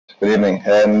Good evening,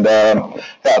 and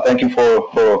yeah, thank you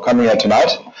for coming here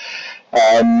tonight.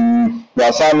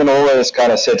 Now, Simon always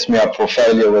kind of sets me up for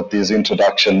failure with these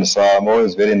introductions, so I'm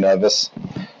always very nervous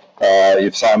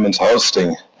if Simon's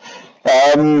hosting.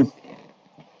 Yeah,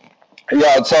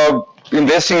 so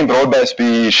investing in broad-based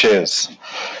BBBEE shares.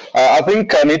 I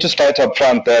think I need to state up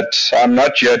front that I'm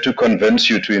not here to convince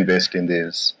you to invest in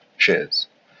these shares.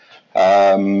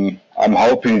 I'm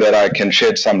hoping that I can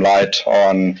shed some light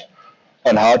on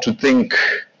how to think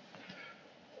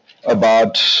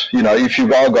about, if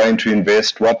you are going to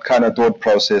invest, what kind of thought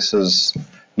processes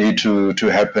need to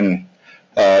happen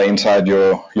inside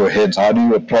your heads. How do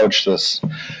you approach this?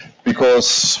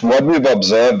 Because what we've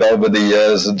observed over the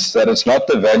years is that it's not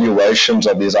the valuations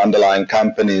of these underlying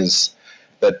companies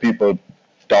that people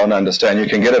don't understand. You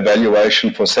can get a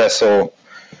valuation for Sasol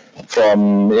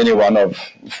from any one of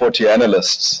 40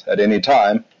 analysts at any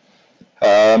time.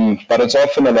 But it's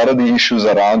often a lot of the issues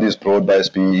around these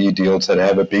broad-based BBBEE deals that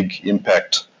have a big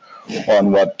impact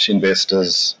on what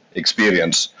investors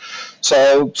experience.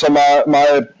 So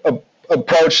my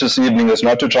approach this evening is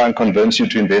not to try and convince you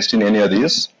to invest in any of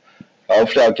these.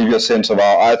 Hopefully I'll give you a sense of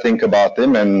how I think about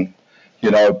them, and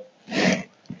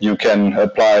you can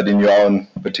apply it in your own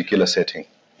particular setting.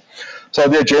 So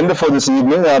the agenda for this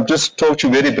evening, I've just talked to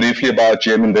you very briefly about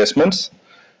GM Investments.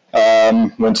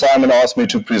 When Simon asked me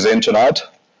to present tonight,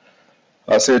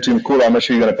 I said to him, cool, how much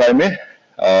are you going to pay me?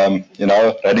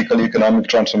 Radical economic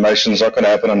transformation is not going to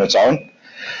happen on its own.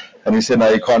 And he said, no,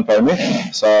 you can't pay me,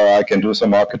 so I can do some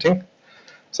marketing.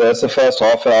 So that's the first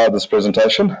half hour of this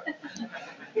presentation.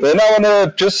 Then I want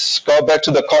to just go back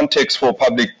to the context for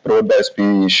public broad-based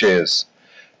BBBEE shares.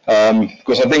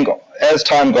 Because I think as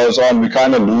time goes on, we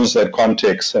kind of lose that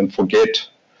context and forget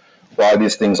why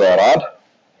these things are around.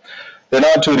 Then I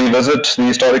want to revisit the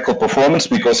historical performance,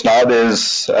 because now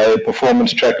there's a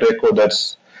performance track record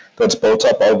that's built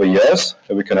up over years,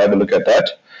 and we can have a look at that.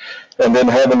 And then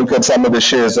have a look at some of the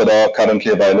shares that are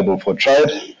currently available for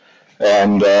trade.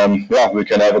 And yeah, we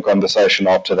can have a conversation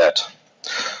after that.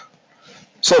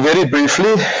 So very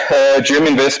briefly, GM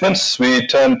Investments, we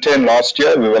turned 10 last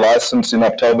year. We were licensed in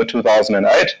October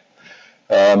 2008.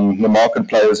 The market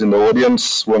players in the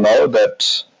audience will know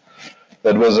that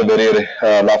that was a very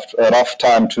rough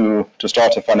time to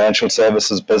start a financial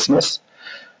services business.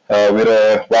 We're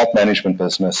a wealth management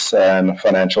business and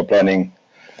financial planning.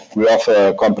 We offer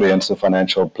a comprehensive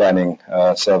financial planning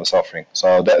service offering.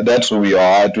 So that's who we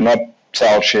are. I do not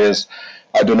sell shares.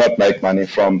 I do not make money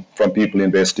from people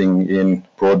investing in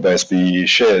broad-based BBBEE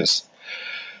shares.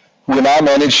 We now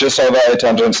manage just over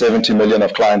 870 million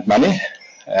of client money.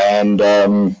 And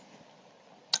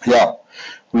yeah,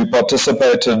 we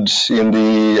participated in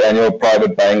the annual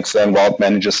private banks and wealth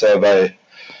manager survey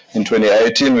in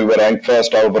 2018. We were ranked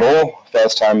first overall,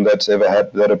 first time that's ever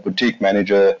had that a boutique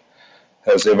manager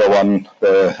has ever won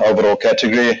the overall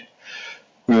category.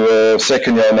 We were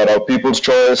second year in a row People's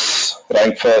Choice,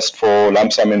 ranked first for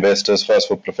lump sum investors, first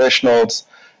for professionals,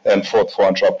 and fourth for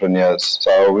entrepreneurs.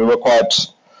 So we were quite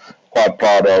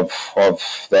proud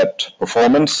of that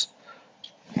performance.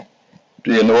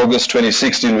 In August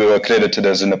 2016, we were accredited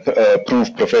as an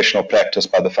approved professional practice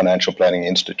by the Financial Planning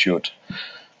Institute.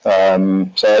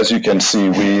 So as you can see,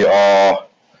 we are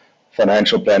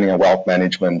financial planning and wealth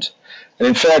management. And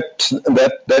in fact,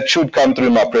 that should come through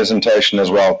my presentation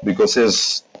as well, because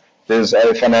there's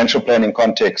a financial planning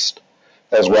context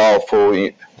as well for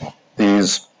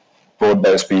these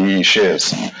broad-based BBBEE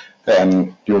shares.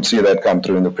 And you'll see that come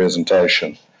through in the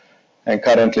presentation. And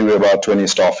currently we're about 20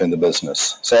 staff in the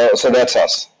business. So that's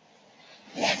us.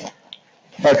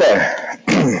 Okay.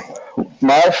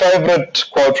 My favorite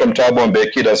quote from Thabo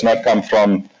Mbeki does not come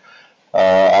from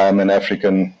I Am an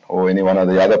African or any one of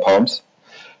the other poems.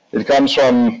 It comes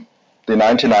from the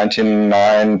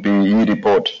 1999 BBBEE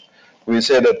report. We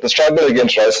said that the struggle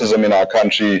against racism in our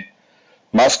country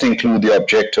must include the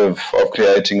objective of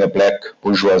creating a black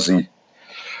bourgeoisie.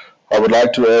 I would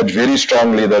like to urge very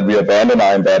strongly that we abandon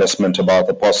our embarrassment about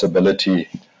the possibility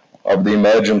of the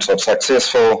emergence of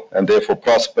successful and therefore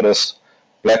prosperous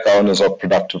black owners of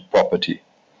productive property.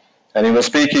 And he was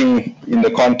speaking in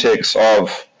the context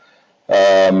of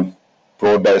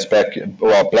broad-based black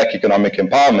economic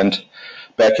empowerment.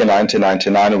 Back in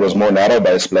 1999, it was more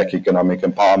narrow-based black economic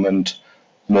empowerment,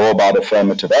 more about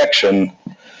affirmative action.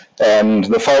 And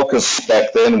the focus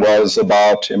back then was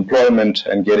about employment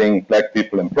and getting black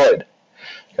people employed.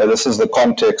 Okay, this is the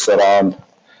context around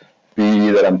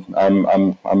BBBEE that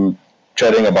I'm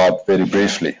chatting about very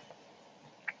briefly.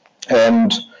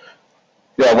 And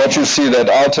yeah, what you see that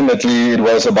ultimately it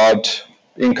was about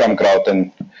income growth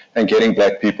and getting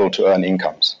black people to earn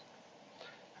incomes.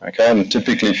 Okay, and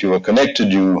typically if you were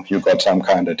connected, you got some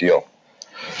kind of deal.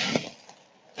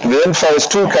 Then phase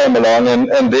 2 came along,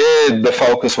 and there the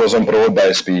focus was on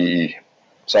broad-based BEE.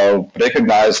 So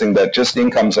recognizing that just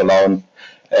incomes alone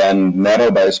and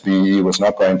narrow-based BEE was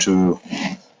not going to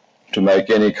make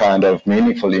any kind of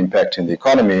meaningful impact in the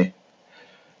economy,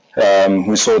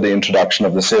 we saw the introduction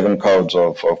of the 7 codes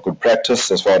of good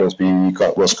practice as far as BEE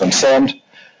was concerned,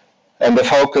 and the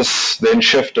focus then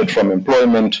shifted from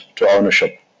employment to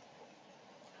ownership.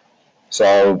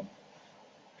 So,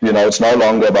 it's no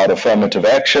longer about affirmative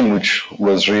action, which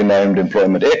was renamed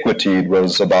employment equity. It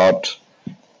was about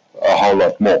a whole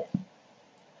lot more.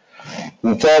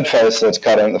 The third phase that's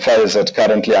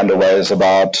currently underway is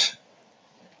about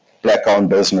black-owned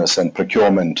business and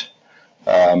procurement,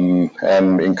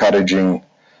 and encouraging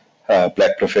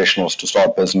black professionals to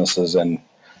start businesses and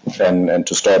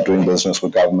to start doing business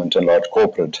with government and large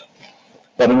corporate.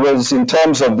 But it was in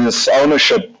terms of this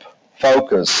ownership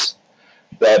focus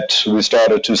that we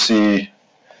started to see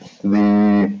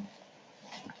the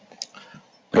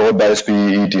broad-based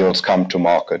BEE deals come to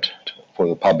market for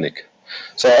the public.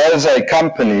 So as a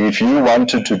company, if you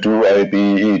wanted to do a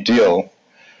BEE deal,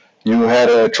 you had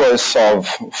a choice of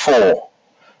 4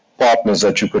 partners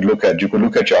that you could look at. You could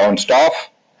look at your own staff,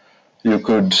 you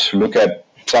could look at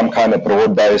some kind of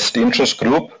broad-based interest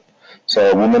group,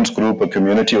 so a women's group, a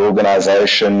community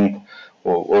organization,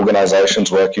 or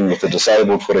organizations working with the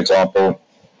disabled, for example.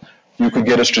 You could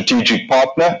get a strategic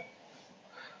partner,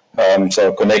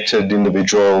 so a connected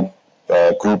individual,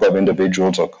 group of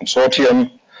individuals or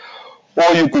consortium,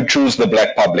 or you could choose the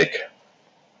black public.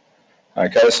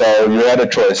 Okay, so you had a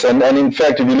choice. And in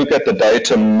fact, if you look at the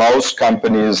data, most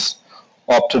companies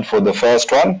opted for the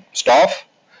first one, staff.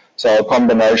 So a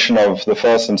combination of the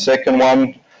first and second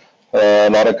one. A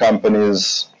lot of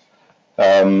companies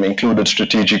included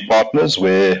strategic partners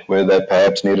where they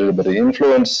perhaps needed a bit of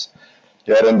influence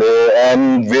here and there,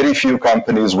 and very few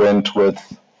companies went with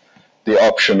the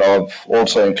option of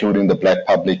also including the black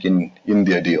public in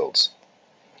their deals.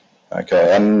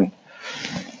 Okay, and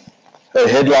a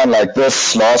headline like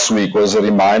this last week was a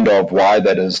reminder of why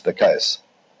that is the case.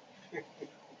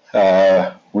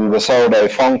 We were sold a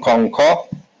Hong Kong car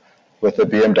with a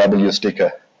BMW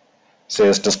sticker.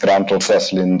 Says disgruntled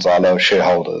Sasol and Zakhele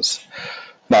shareholders.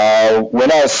 Now,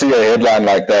 when I see a headline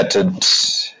like that,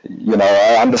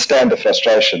 I understand the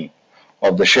frustration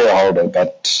of the shareholder,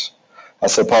 but I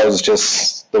suppose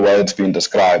just the way it's been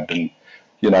described. And,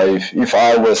 if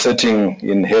I were sitting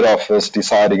in head office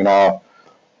deciding now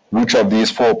which of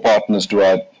these 4 partners do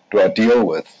I deal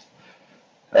with,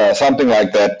 something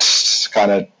like that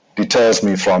kind of deters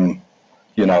me from,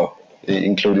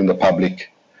 including the public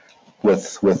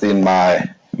within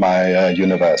my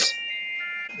universe.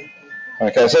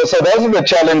 Okay, so those are the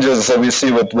challenges that we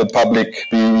see with public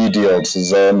BEE deals.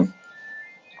 Is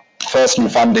firstly,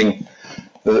 funding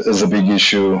is a big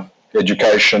issue,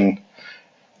 education,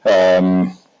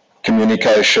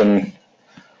 communication.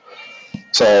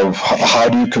 So how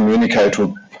do you communicate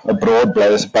with a broad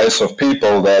base of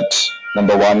people that,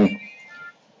 number one,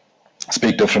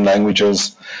 speak different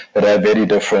languages, that have very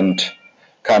different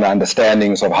kind of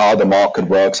understandings of how the market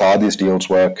works, how these deals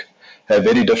work, have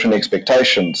very different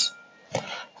expectations,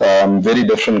 very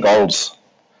different goals,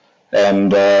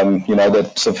 and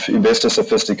that investor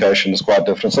sophistication is quite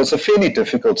different. So it's a fairly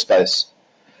difficult space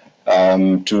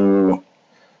for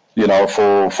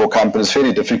companies,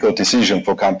 fairly difficult decision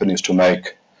for companies to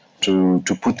make to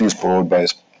put these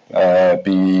broad-based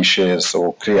BEE shares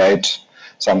or create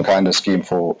some kind of scheme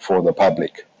for the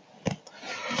public.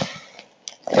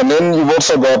 And then you've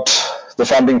also got the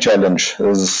funding challenge,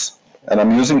 and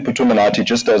I'm using Phuthuma Nathi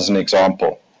just as an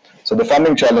example. So the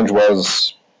funding challenge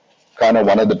was kind of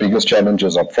one of the biggest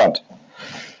challenges up front.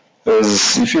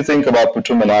 Because if you think about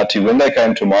Phuthuma Nathi, when they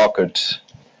came to market,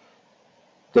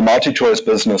 the MultiChoice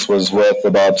business was worth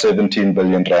about 17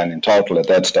 billion rand in total at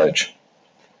that stage.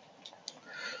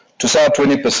 To sell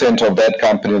 20% of that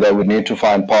company, they would need to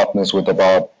find partners with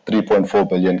about 3.4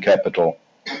 billion capital.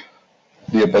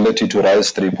 The ability to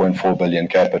raise 3.4 billion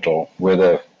capital,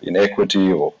 whether in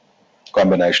equity or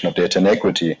combination of debt and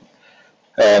equity.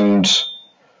 And,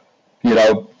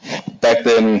 back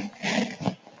then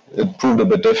it proved a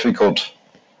bit difficult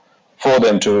for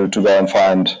them to go and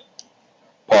find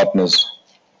partners.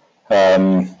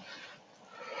 But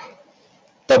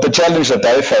the challenge that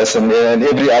they face, and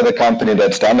every other company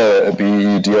that's done a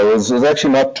BEE deal, is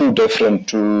actually not too different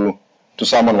to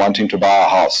someone wanting to buy a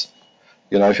house.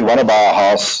 If you want to buy a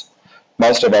house,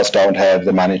 most of us don't have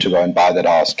the money to go and buy that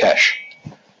house cash.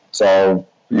 So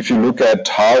if you look at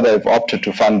how they've opted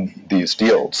to fund these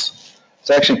deals, it's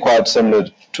actually quite similar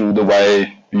to the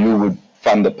way you would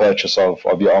fund the purchase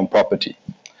of your own property.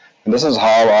 And this is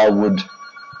how I would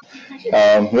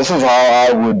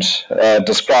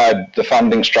describe the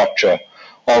funding structure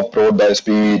of broad-based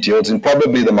BBBEE deals in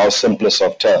probably the most simplest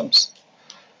of terms.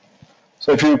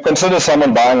 So if you consider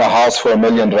someone buying a house for R1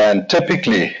 million,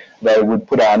 typically they would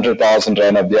put 100,000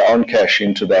 Rand of their own cash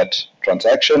into that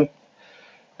transaction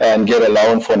and get a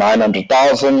loan for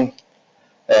 900,000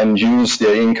 and use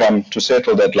their income to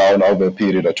settle that loan over a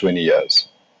period of 20 years.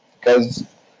 Because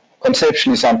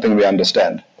conceptually something we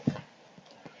understand.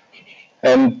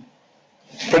 And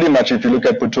pretty much if you look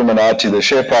at Phuthuma Nathi, the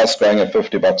share price going at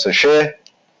 50 bucks a share.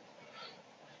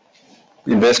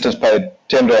 Investors paid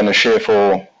 10 Rand a share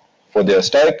for their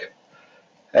stake,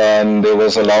 and there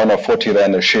was a loan of 40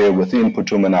 Rand a share within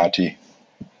Phuthuma Nathi.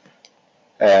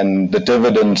 And the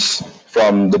dividends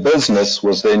from the business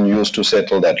was then used to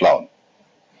settle that loan.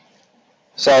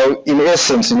 So in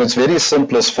essence, in its very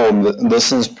simplest form,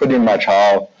 this is pretty much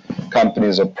how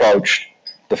companies approach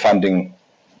the funding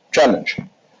challenge.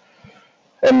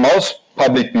 And most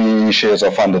public BBBEE shares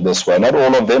are funded this way. Not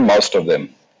all of them, most of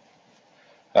them.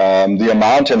 The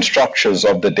amount and structures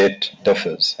of the debt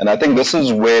differs. And I think this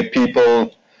is where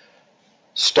people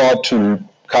start to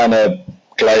kind of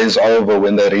glaze over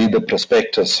when they read the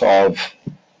prospectus of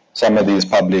some of these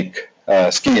public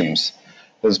schemes,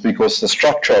 is because the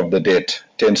structure of the debt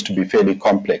tends to be fairly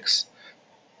complex.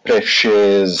 Pref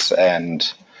shares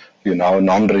and,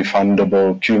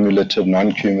 non-refundable, cumulative,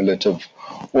 non-cumulative,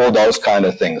 all those kind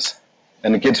of things.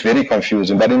 And it gets very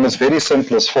confusing, but in its very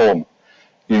simplest form,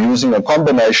 you're using a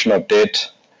combination of debt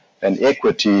and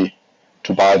equity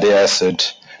to buy the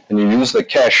asset, and you use the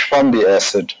cash from the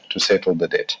asset to settle the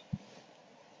debt.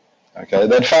 Okay,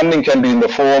 that funding can be in the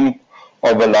form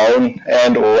of a loan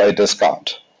and or a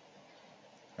discount.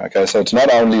 Okay, so it's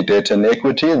not only debt and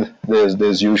equity,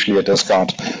 there's usually a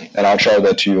discount, and I'll show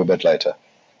that to you a bit later.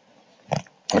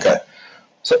 Okay,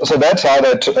 so that's how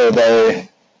they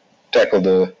tackle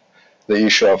the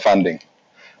issue of funding.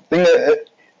 I think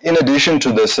in addition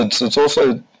to this, it's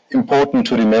also important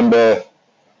to remember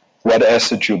what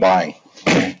asset you're buying.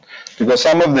 Because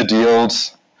some of the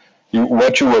deals,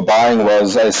 what you were buying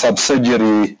was a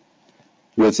subsidiary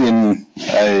within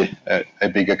a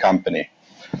bigger company.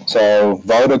 So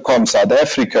Vodacom South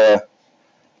Africa,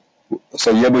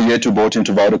 so YeboYethu bought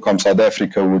into Vodacom South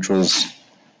Africa, which was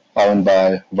owned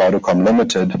by Vodacom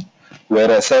Limited,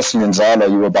 whereas Sasol and Zala,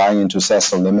 you were buying into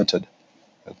Sasol Limited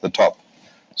at the top.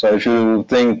 So if you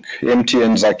think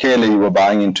MTN Zakhele, you were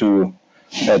buying into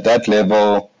at that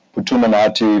level, Phuthuma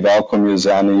Nathi,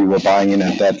 Vodacom you were buying in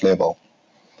at that level.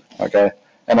 Okay,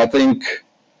 and I think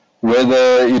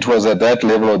whether it was at that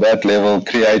level or that level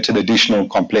created additional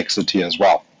complexity as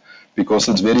well, because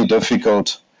it's very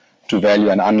difficult to value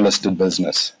an unlisted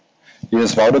business.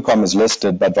 Yes, Vodacom is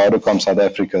listed, but Vodacom South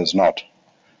Africa is not.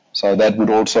 So that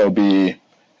would also be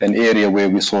an area where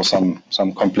we saw some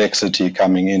complexity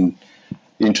coming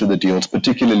into the deals,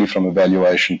 particularly from a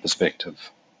valuation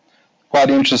perspective. Quite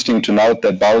interesting to note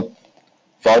that both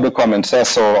Vodacom and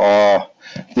Sasol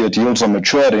their deals are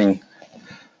maturing.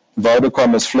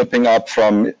 Vodacom is flipping up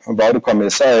from Vodacom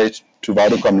SA to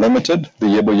Vodacom Limited, the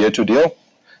YeboYethu deal,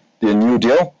 their new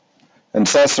deal, and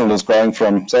Sasol is going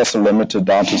from Sasol Limited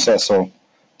down to Sasol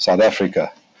South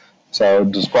Africa. So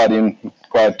it was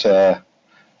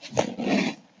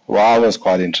I was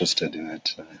quite interested in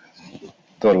it.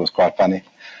 Thought it was quite funny.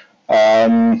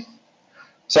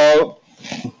 So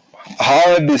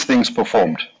how have these things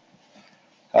performed?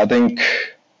 I think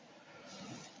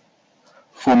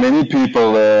for many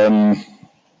people,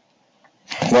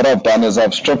 what I've done is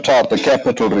I've stripped out the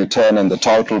capital return and the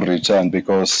total return,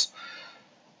 because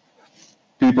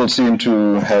people seem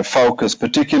to have focused,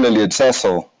 particularly at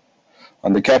Sasol,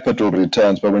 on the capital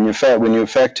returns. But when you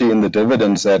factor in the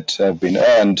dividends that have been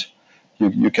earned,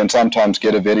 you can sometimes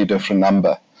get a very different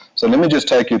number. So let me just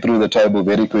take you through the table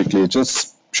very quickly. It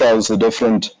just shows the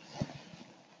different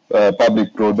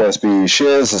public broad-based BBBEE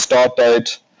shares, the start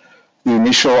date, the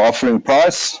initial offering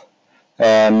price,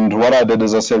 and what I did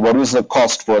is I said, what was the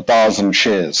cost for 1,000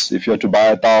 shares? If you had to buy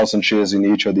 1,000 shares in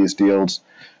each of these deals,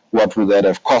 what would that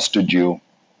have costed you?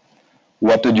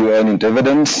 What did you earn in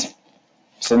dividends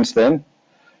since then?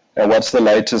 And what's the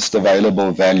latest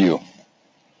available value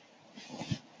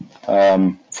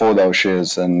for those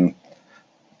shares? And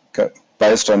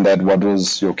based on that, what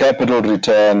was your capital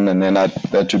return? And then I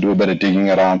had to do a bit of digging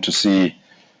around to see,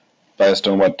 based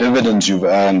on what dividends you've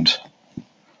earned,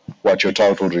 what your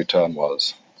total return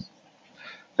was.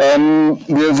 And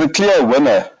there's a clear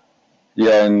winner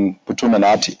here in Phuthuma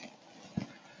Nathi,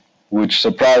 which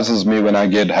surprises me when I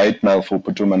get hate mail for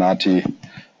Phuthuma Nathi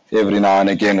every now and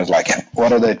again is like,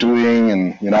 what are they doing?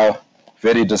 And, you know,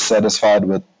 very dissatisfied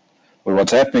with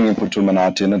what's happening in Phuthuma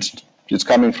Nathi, and it's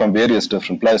coming from various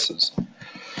different places.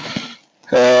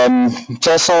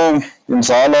 Sasol in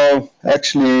Zalo,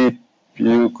 actually,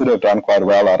 you could have done quite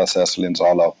well out of Sasol in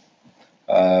Zalo.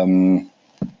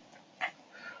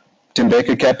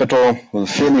 Timbeka Capital was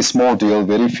a fairly small deal.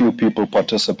 Very few people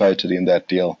participated in that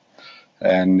deal.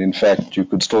 And in fact, you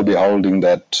could still be holding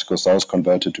that because that was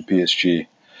converted to PSG.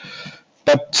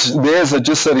 But there's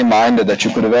just a reminder that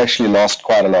you could have actually lost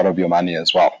quite a lot of your money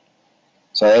as well.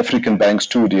 So African Bank's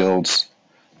 2 deals,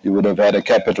 you would have had a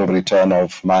capital return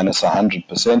of minus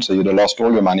 100%, so you'd have lost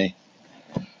all your money.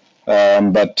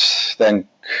 But thank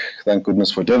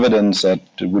goodness for dividends that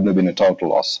it wouldn't have been a total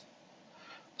loss.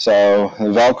 So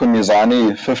Vodacom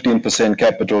YeboYethu 15%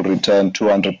 capital return,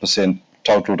 200%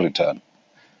 total return.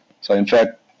 So in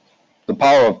fact, the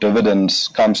power of dividends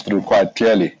comes through quite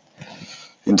clearly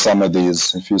in some of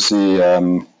these. If you see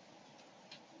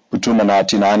Phuthuma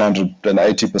Nathi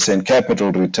 980%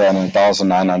 capital return and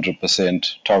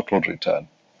 1,900% total return.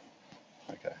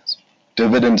 Okay. So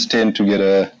dividends tend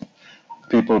to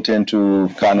people tend to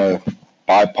kind of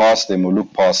bypass them or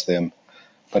look past them,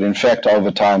 but in fact over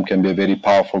time can be a very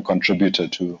powerful contributor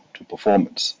to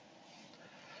performance.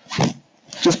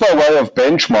 Just by way of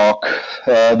benchmark,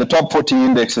 the top 40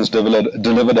 indexes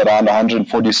delivered around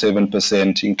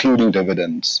 147%, including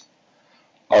dividends,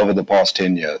 over the past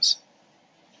 10 years.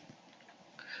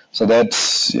 So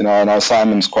that's, you know, I know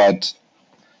Simon's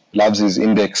loves his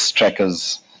index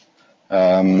trackers.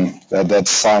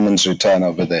 That's Simon's return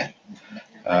over there.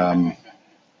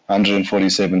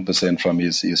 147% from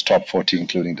his top 40,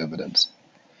 including dividends.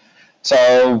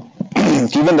 So,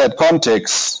 given that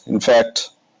context, in fact,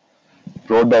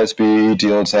 broad-based BBBEE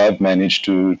deals have managed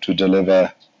to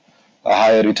deliver a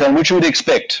higher return, which you would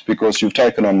expect because you've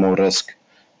taken on more risk.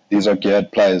 These are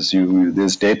geared plays.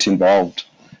 There's debt involved.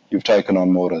 You've taken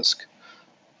on more risk.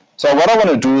 So what I want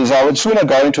to do is I would just want to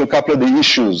go into a couple of the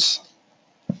issues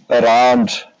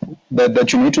around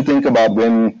that you need to think about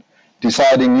when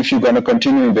deciding if you're going to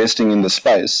continue investing in the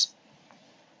space.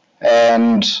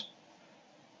 And,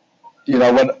 you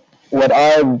know, what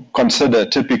I consider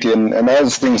typically, and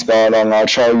as things go along, I'll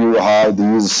show you how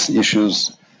these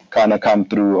issues kind of come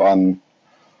through on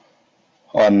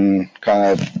kind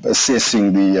of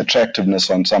assessing the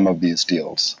attractiveness on some of these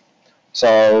deals.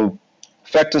 So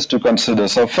factors to consider.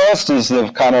 So first is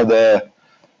the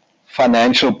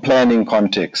financial planning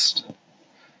context.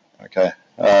 Okay.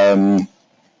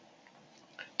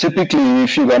 Typically,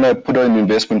 if you're going to put an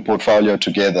investment portfolio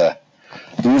together,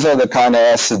 these are the kind of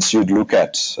assets you'd look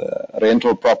at: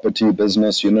 rental property,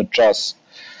 business, unit trust,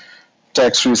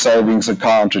 tax-free savings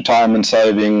account, retirement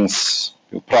savings,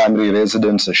 your primary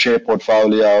residence, a share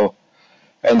portfolio,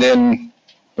 and then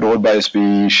broad-based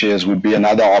BBBEE shares would be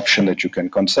another option that you can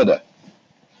consider.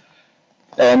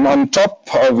 And on top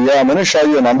of here, I'm going to show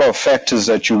you a number of factors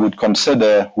that you would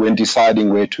consider when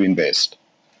deciding where to invest.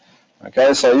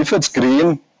 Okay, so if it's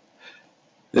green,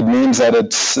 it means that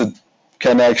it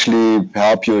can actually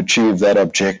help you achieve that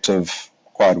objective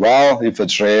quite well. If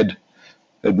it's red,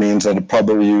 it means that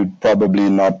you'd probably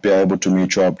not be able to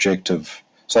meet your objective.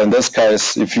 So in this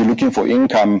case, if you're looking for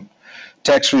income,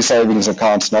 tax-free savings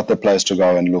account's not the place to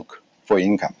go and look for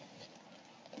income.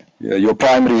 Your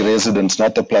primary residence,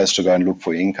 not the place to go and look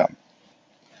for income.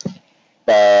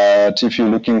 But if you're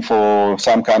looking for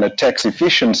some kind of tax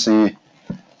efficiency,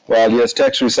 well, yes,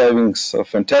 tax-free savings are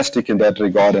fantastic in that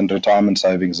regard, and retirement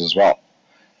savings as well.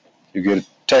 You get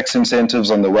tax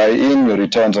incentives on the way in, your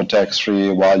returns are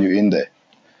tax-free while you're in there.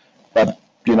 But,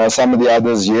 you know, some of the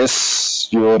others, yes,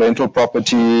 your rental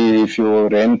property, if your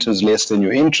rent is less than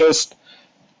your interest,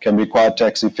 can be quite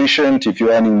tax efficient. If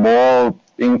you're earning more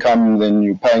income than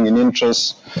you're paying in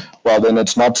interest, well, then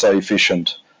it's not so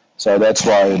efficient. So that's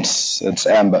why it's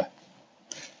amber.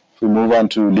 If we move on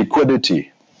to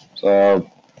liquidity, so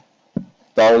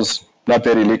those not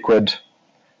very liquid,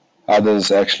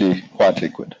 others actually quite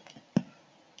liquid.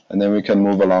 And then we can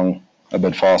move along a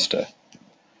bit faster.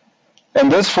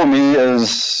 And this for me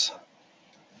is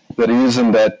the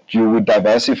reason that you would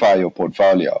diversify your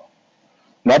portfolio.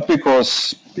 Not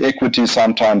because equities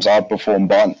sometimes outperform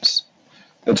bonds.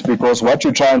 It's because what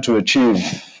you're trying to achieve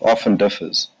often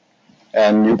differs.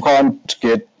 And you can't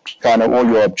get kind of all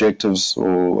your objectives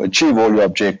or achieve all your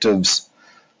objectives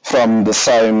from the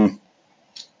same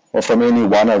or from any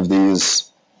one of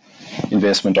these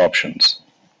investment options.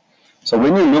 So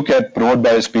when you look at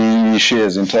broad-based BBBEE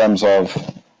shares in terms of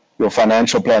your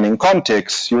financial planning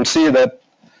context, you'll see that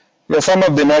some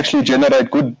of them actually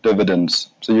generate good dividends.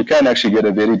 So you can actually get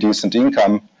a very decent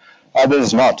income,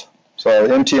 others not. So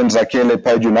MTN Zakhele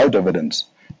paid you no dividends.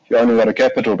 You only got a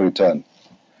capital return.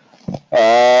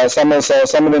 Some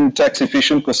of them tax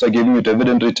efficient because they're giving you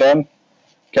dividend return.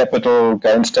 Capital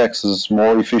gains tax is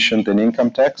more efficient than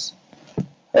income tax.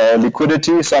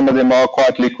 Liquidity, some of them are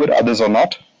quite liquid, others are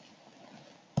not.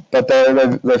 But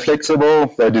they're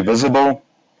flexible, they're divisible.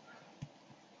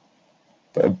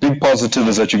 A big positive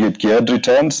is that you get geared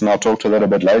returns, and I'll talk to that a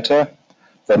bit later.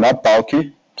 They're not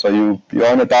bulky, so you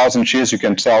own 1,000 shares, you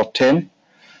can sell 10.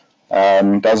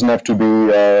 Doesn't have to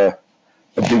be a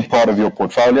big part of your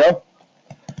portfolio.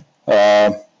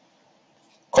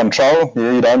 Control,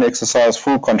 you don't exercise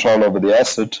full control over the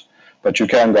asset, but you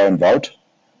can go and vote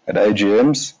at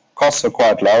AGMs. Costs are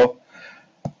quite low,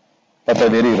 but they're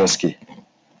very risky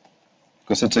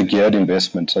because it's a geared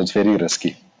investment, so it's very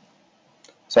risky.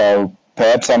 So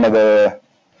perhaps some of the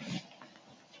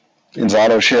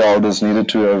insider shareholders needed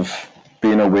to have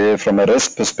been aware from a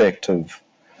risk perspective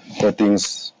that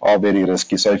things are very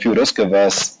risky. So if you're risk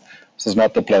averse, this is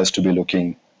not the place to be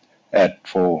looking at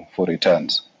for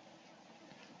returns.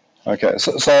 Okay,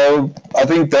 so I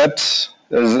think that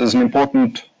is an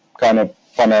important kind of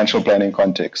financial planning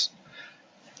context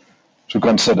to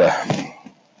consider.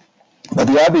 But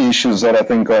the other issues that I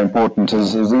think are important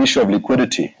is the issue of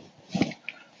liquidity.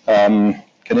 Can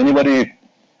anybody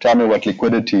tell me what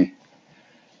liquidity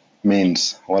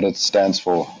means, what it stands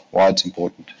for, why it's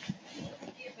important?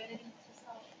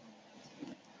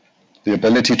 The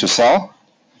ability to sell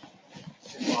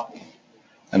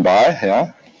and buy,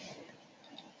 yeah.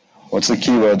 What's the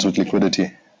key words with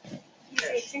liquidity?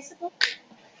 Easily accessible.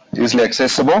 Easily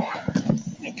accessible.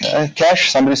 Okay.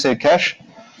 Cash, somebody say cash.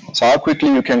 So how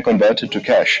quickly you can convert it to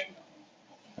cash.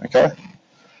 Okay.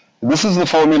 This is the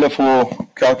formula for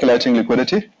calculating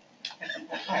liquidity.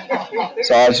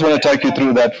 So I just want to take you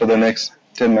through that for the next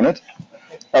 10 minutes.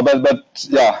 But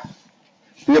yeah,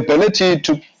 the ability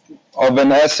of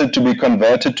an asset to be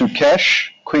converted to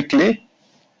cash quickly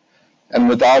and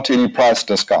without any price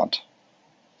discount.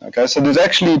 Okay, so there's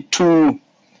actually two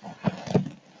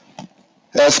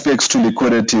aspects to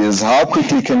liquidity: is how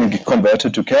quickly can you get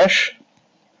converted to cash,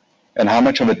 and how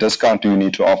much of a discount do you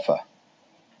need to offer.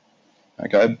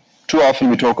 Okay, too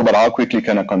often we talk about how quickly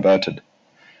can I convert it,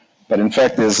 but in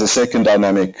fact there's a second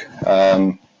dynamic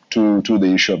to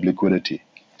the issue of liquidity.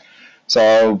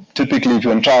 So typically, if you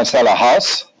want to try and sell a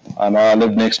house, I know I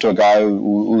lived next to a guy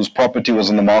whose property was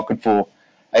in the market for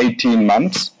 18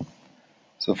 months.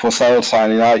 So for sale sign,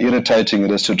 you know how irritating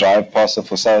it is to drive past a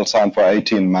for sale sign for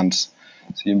 18 months.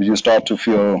 So you start to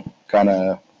feel kind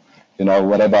of, you know,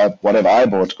 whatever I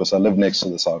bought, because I live next to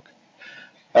the sock.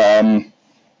 But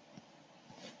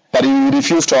he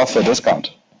refused to offer a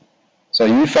discount. So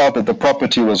he felt that the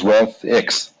property was worth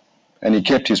X, and he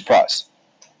kept his price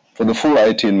for the full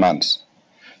 18 months.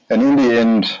 And in the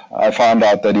end, I found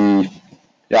out that he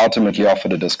ultimately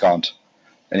offered a discount,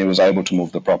 and he was able to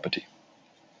move the property.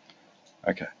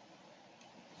 Okay.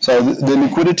 So the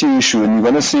liquidity issue, and you're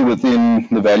going to see within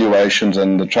the valuations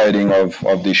and the trading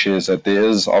of these shares that there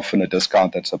is often a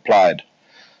discount that's applied.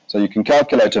 So you can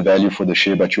calculate a value for the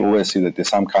share, but you always see that there's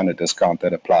some kind of discount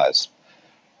that applies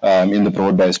in the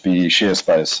broad-based BE share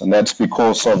space. And that's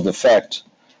because of the fact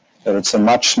that it's a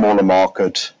much smaller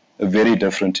market, a very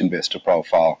different investor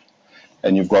profile,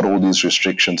 and you've got all these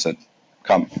restrictions that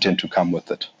tend to come with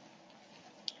it.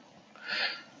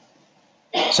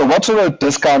 So what sort of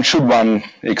discount should one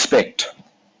expect?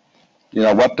 You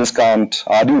know, what discount,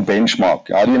 how do you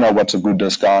benchmark? How do you know what's a good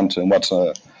discount and what's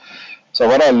a... So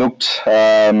what I looked,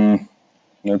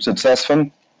 it's at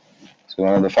Sasfin, so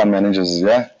one of the fund managers is,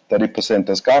 30%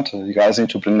 discount. You guys need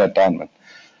to bring that down, man.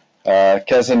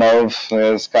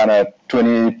 Cazenove is kind of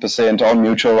 20% on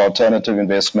mutual alternative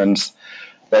investments.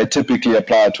 They typically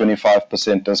apply a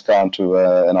 25% discount to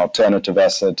an alternative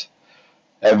asset.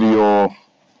 Avior,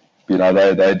 you know,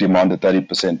 they demand a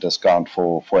 30% discount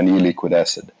for an illiquid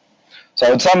asset.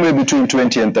 So it's somewhere between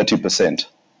 20 and 30%.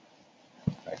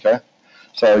 Okay,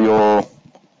 so your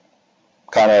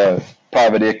kind of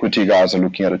private equity guys are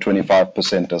looking at a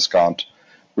 25% discount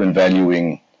when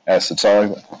valuing assets.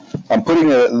 So I'm putting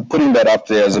that up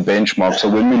there as a benchmark. So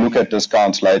when we look at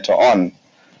discounts later on,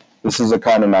 this is the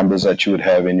kind of numbers that you would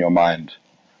have in your mind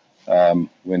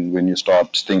when you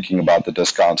start thinking about the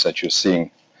discounts that you're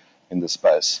seeing in the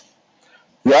space.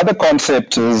 The other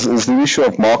concept is the issue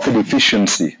of market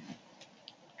efficiency.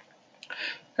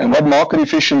 And what market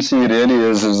efficiency really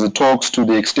is it talks to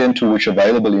the extent to which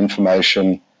available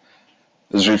information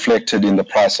is reflected in the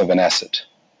price of an asset.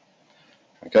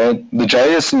 Okay, the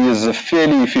JSE is a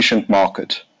fairly efficient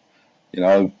market. You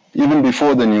know, even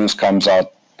before the news comes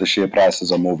out, the share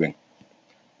prices are moving.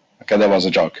 Okay, that was a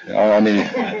joke. Only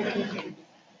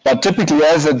But typically,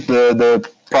 as the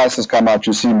prices come out,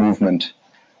 you see movement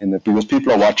in it because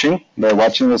people are watching. They're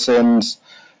watching the SENS.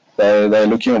 They're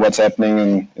looking at what's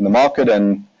happening in the market,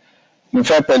 and in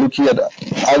fact, they're looking at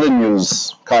other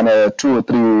news, kind of 2 or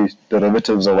 3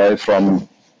 derivatives away from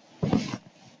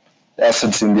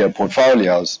assets in their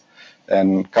portfolios,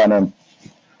 and kind of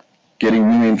getting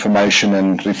new information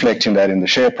and reflecting that in the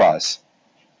share price.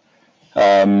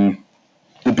 The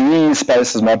BEE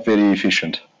space is not very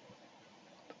efficient.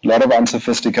 A lot of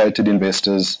unsophisticated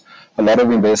investors, a lot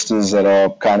of investors that are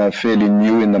kind of fairly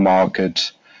new in the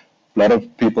market, a lot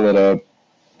of people that are,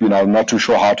 not too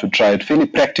sure how to trade, fairly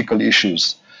practical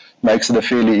issues, makes it a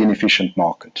fairly inefficient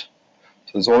market.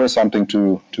 So there's always something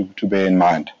to bear in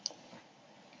mind.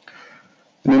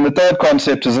 And then the third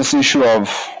concept is this issue of,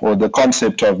 or the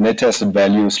concept of net asset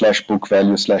value / book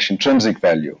value / intrinsic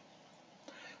value.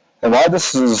 And why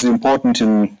this is important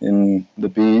in the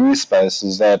BEE space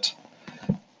is that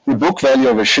the book value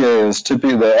of a share is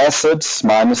typically the assets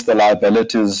minus the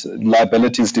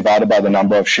liabilities divided by the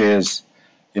number of shares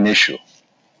in issue.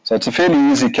 So it's a fairly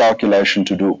easy calculation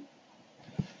to do.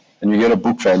 And you get a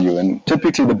book value. And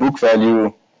typically the book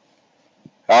value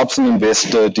helps an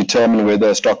investor determine whether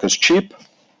a stock is cheap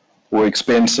or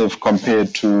expensive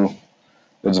compared to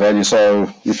its value.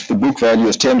 So if the book value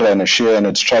is 10 Rand a share and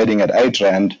it's trading at 8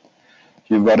 Rand,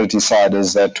 you've got to decide,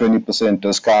 is that 20%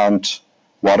 discount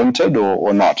warranted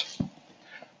or not?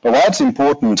 But why it's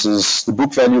important is the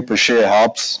book value per share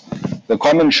helps the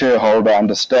common shareholder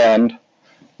understand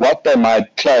what they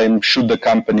might claim should the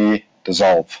company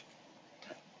dissolve.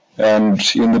 And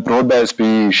in the broad-based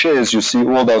BEE shares, you see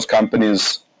all those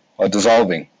companies are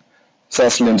dissolving.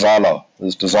 Sasol and Zalo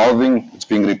is dissolving, it's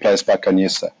being replaced by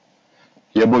Kanyisa.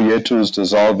 YeboYethu is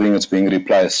dissolving, it's being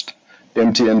replaced.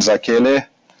 MTN Zakhele.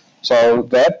 So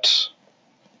that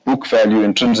book value,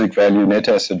 intrinsic value, net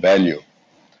asset value,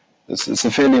 it's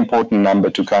a fairly important number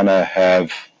to kind of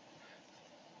have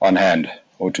on hand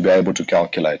or to be able to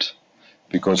calculate,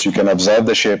 because you can observe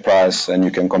the share price and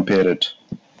you can compare it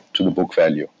to the book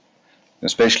value,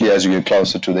 especially as you get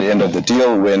closer to the end of the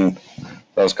deal when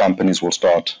those companies will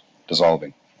start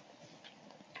dissolving.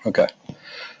 Okay,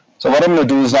 so what I'm going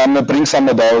to do is I'm going to bring some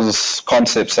of those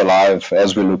concepts alive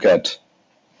as we look at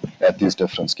these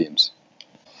different schemes.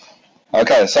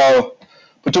 Okay, so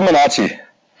Phuthuma Nathi,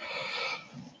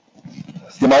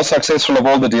 the most successful of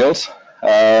all the deals,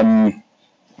 probably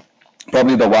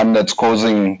the one that's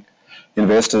causing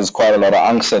investors quite a lot of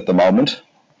angst at the moment,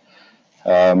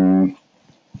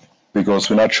 because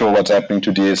we're not sure what's happening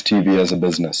to DStv as a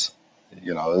business.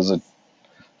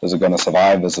 Is it going to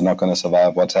survive? Is it not going to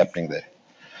survive? What's happening there?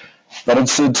 But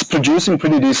it's producing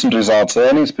pretty decent results. The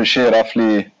earnings per share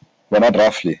roughly, well, not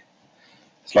roughly,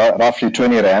 it's roughly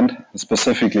 20 Rand,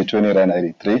 specifically 20 Rand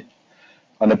 83.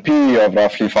 On a PE of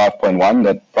roughly 5.1,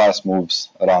 that price moves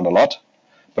around a lot.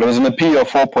 But it was in a PE of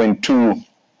 4.2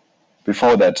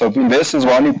 before that. So if investors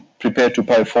were only prepared to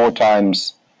pay 4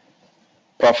 times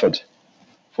profit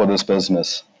for this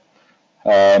business,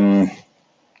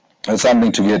 it's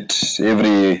something to get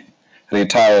every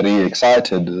retiree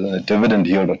excited. A dividend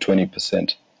yield of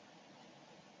 20%.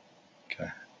 Okay.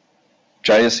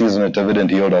 JSE is on a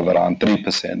dividend yield of around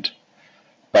 3%.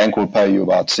 Bank will pay you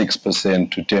about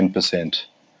 6% to 10%.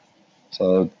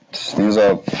 So these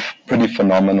are pretty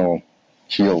phenomenal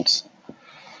yields.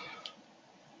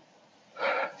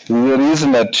 The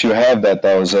reason that you have that,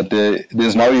 though, is that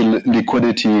there's no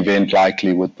liquidity event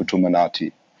likely with Phuthuma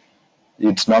Nathi.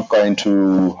 It's not going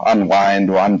to unwind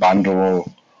or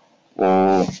unbundle,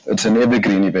 or it's an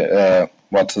evergreen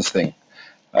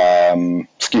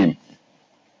scheme.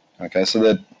 Okay, so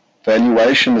that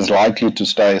valuation is likely to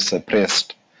stay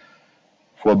suppressed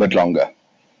for a bit longer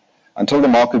until the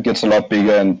market gets a lot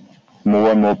bigger and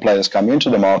more players come into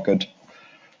the market.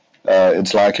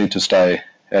 It's likely to stay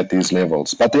at these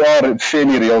levels, but there are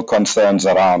fairly real concerns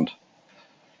around.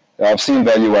 I've seen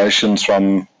valuations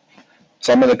from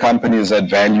some of the companies that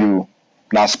value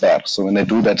Naspers. So when they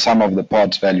do that sum of the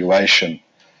parts valuation,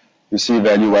 you see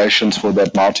valuations for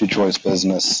that MultiChoice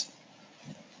business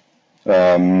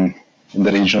in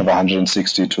the region of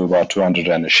 160 to about 200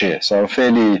 Rand a share. So a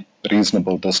fairly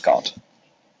reasonable discount.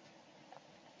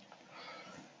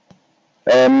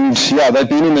 And yeah, they've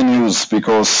been in the news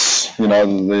because,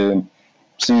 the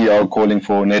CEO calling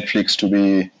for Netflix to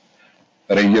be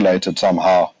regulated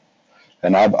somehow,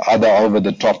 and other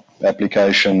over-the-top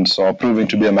applications are proving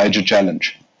to be a major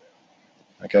challenge.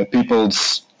 Okay,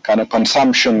 people's kind of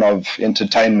consumption of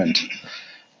entertainment,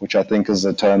 which I think is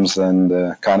the terms and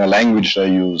the kind of language they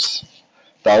use,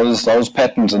 those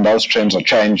patterns and those trends are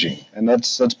changing, and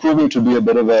that's proving to be a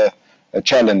bit of a a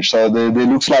challenge. So there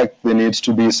looks like there needs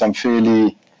to be some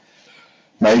fairly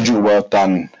major work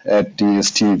done at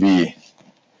DSTV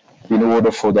in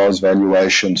order for those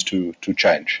valuations to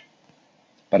change.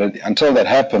 But until that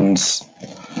happens,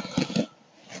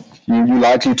 you're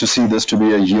likely to see this to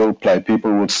be a yield play.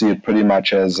 People would see it pretty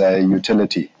much as a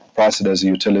utility, price it as a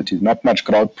utility. Not much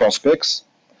growth prospects,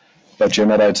 but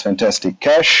generates fantastic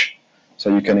cash, so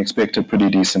you can expect a pretty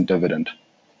decent dividend.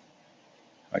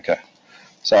 Okay,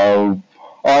 so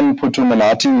on Phuthuma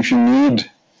Nathi, if you need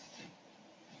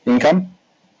income,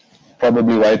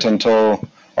 probably wait until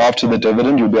after the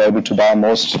dividend. You'll be able to buy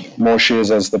more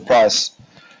shares as the price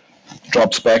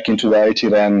drops back into the 80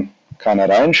 Rand kind of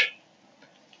range,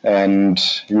 and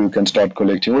you can start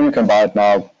collecting, or you can buy it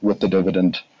now with the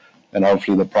dividend, and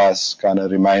hopefully the price kind of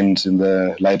remains in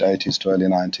the late 80s to early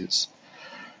 90s.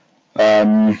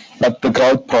 But the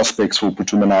growth prospects for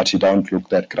Phuthuma Nathi don't look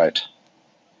that great,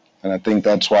 and I think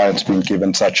that's why it's been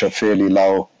given such a fairly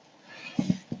low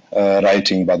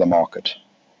rating by the market.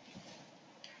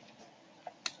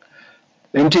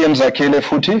 MTN Zakhele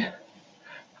Futhi.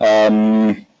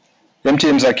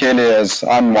 MTN Zakhele has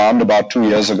unwound about 2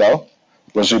 years ago,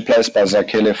 was replaced by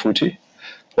Zakhele Futhi.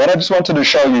 What I just wanted to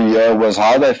show you here was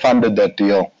how they funded that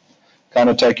deal. Kind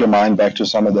of take your mind back to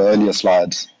some of the earlier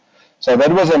slides. So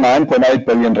that was a 9.8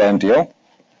 billion Rand deal.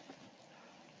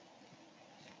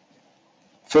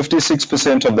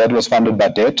 56% of that was funded by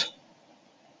debt.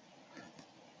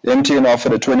 MTN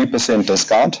offered a 20%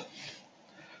 discount,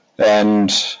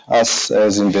 and us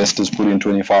as investors put in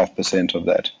 25% of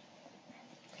that.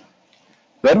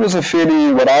 That was a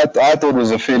fairly, what I thought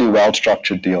was a fairly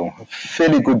well-structured deal. A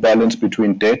fairly good balance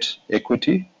between debt,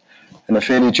 equity, and a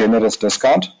fairly generous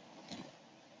discount.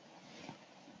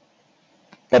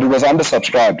 But it was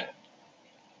undersubscribed.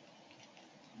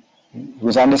 It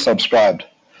was undersubscribed.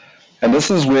 And this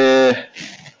is where,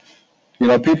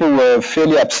 people were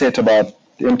fairly upset about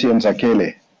MTN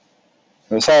Zakhele.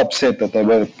 They were so upset that they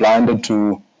were blinded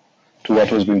to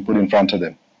what was being put in front of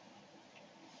them.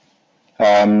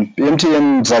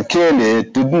 MTN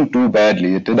Zakhele didn't do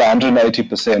badly. It did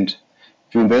 180%.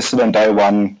 If you invested on day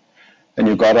one and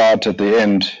you got out at the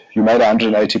end, you made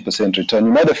 180% return.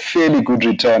 You made a fairly good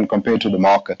return compared to the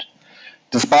market,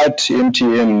 despite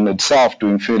MTN itself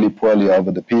doing fairly poorly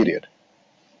over the period.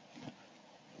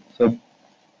 So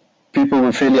people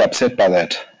were fairly upset by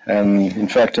that, and in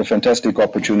fact a fantastic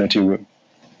opportunity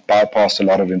bypassed a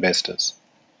lot of investors.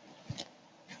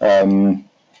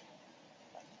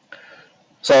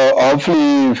 So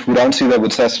hopefully we don't see that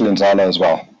with Sasol and Zala as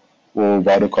well, or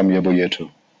Vodacom YeboYethu,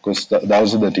 because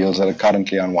those are the deals that are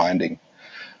currently unwinding.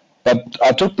 But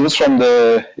I took this from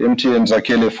the MTN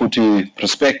Zakhele Futhi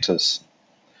prospectus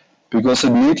because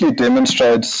it neatly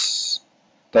demonstrates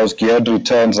those geared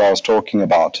returns I was talking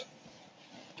about.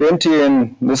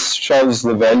 This shows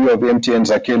the value of MTN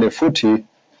Zakhele Futhi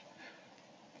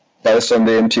based on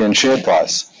the MTN share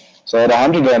price. So at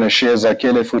 100 Rand a share,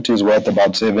 Zakhele Futhi is worth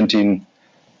about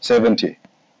 17.70.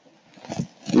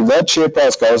 If that share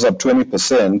price goes up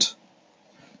 20%,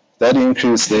 that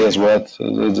increase there is worth,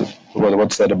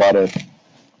 what's that, about a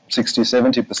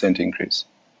 60-70% increase.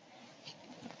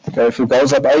 Okay, if it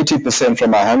goes up 80%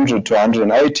 from 100 to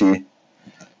 180,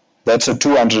 that's a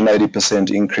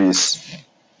 280% increase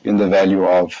in the value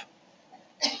of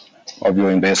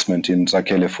your investment in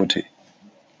Zakhele Futhi.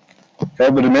 Okay,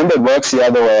 but remember it works the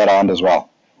other way around as well.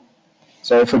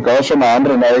 So if it goes from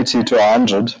 180 to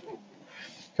 100,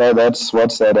 okay, that's,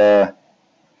 what's that,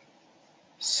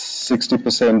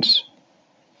 60%,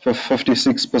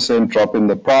 56% drop in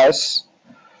the price.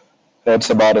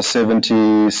 That's about a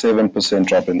 77%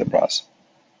 drop in the price.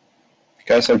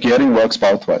 Okay, so gearing works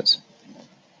both ways.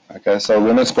 Okay, so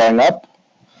when it's going up,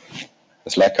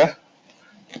 it's lekker.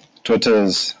 Twitter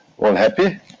is all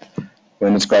happy.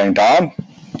 When it's going down,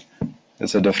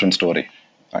 it's a different story.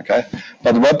 Okay,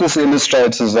 but what this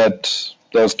illustrates is that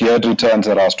those geared returns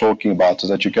that I was talking about is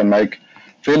that you can make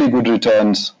fairly good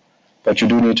returns, but you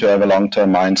do need to have a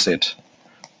long-term mindset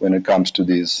when it comes to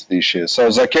these shares. So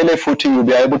Zakhele Futhi will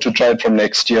be able to trade from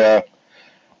next year,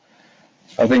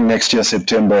 I think next year,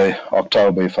 September,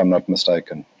 October, if I'm not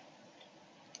mistaken.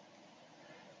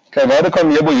 Okay,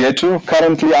 Vodacom YeboYethu,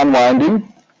 currently unwinding.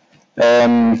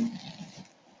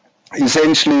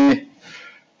 Essentially,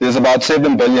 there's about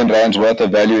 7 billion Rands worth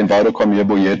of value in Vodacom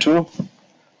YeboYethu.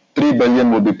 3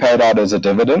 billion will be paid out as a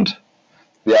dividend.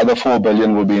 The other 4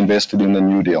 billion will be invested in the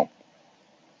new deal.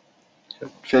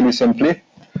 Fairly simply.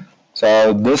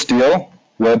 So this deal,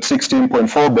 we're at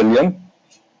 16.4 billion.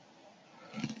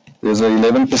 There's an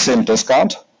 11%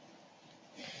 discount.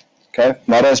 Okay,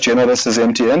 not as generous as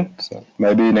MTN. So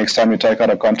maybe next time you take out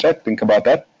a contract, think about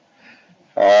that.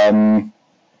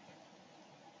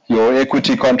 Your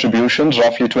equity contributions,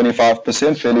 roughly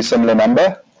 25%, fairly similar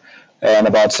number, and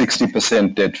about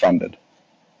 60% debt funded.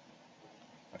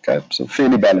 Okay, so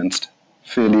fairly balanced,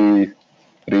 fairly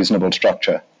reasonable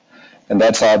structure. And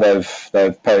that's how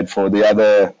they've paid for. The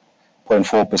other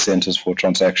 0.4% is for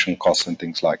transaction costs and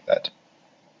things like that.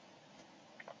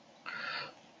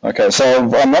 Okay,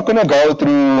 so I'm not going to go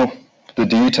through the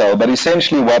detail, but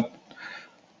essentially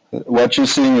what you're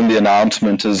seeing in the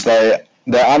announcement is they're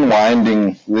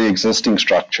unwinding the existing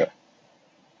structure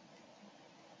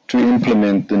to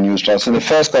implement the new structure. So they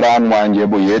first got to unwind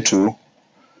YeboYethu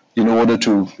in order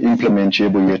to implement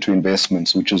YeboYethu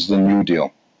Investments, which is the new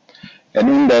deal. And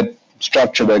in that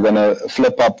structure, they're going to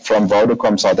flip up from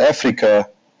Vodacom South Africa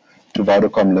to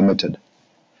Vodacom Limited.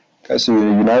 Okay, so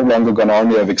you're no longer going to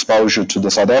only have exposure to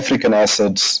the South African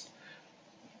assets,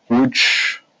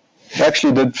 which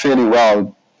actually did fairly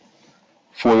well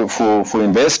for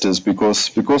investors because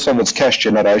of its cash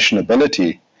generation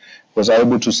ability, was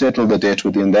able to settle the debt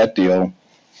within that deal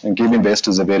and give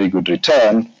investors a very good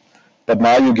return. But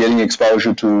now you're getting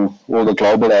exposure to all the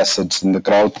global assets and the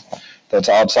growth that's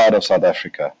outside of South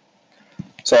Africa.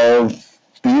 So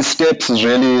these steps is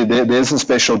really, there's a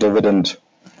special dividend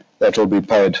that will be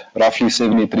paid, roughly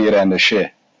 73 Rand a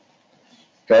share.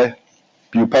 Okay,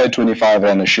 you pay 25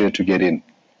 Rand a share to get in.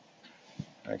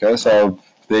 Okay, so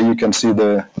there you can see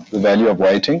the value of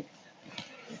waiting.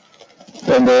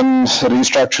 And then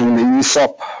restructuring the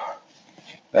ESOP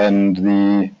and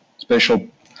the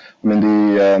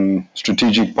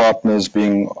strategic partners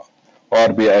being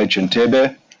RBH and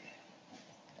Tebe.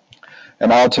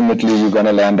 And ultimately you're going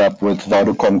to land up with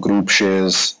Vodacom Group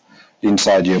shares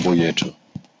inside YeboYethu.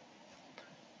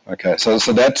 Okay, so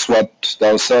that's what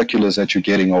those circulars that you're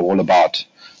getting are all about.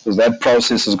 Because that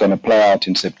process is going to play out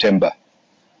in September.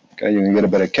 Okay, you're going to get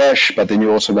a bit of cash, but then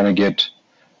you're also going to get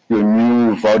your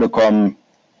new Vodacom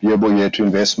YeboYethu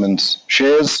Investments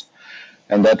shares,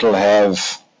 and that will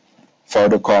have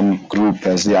Vodacom Group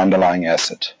as the underlying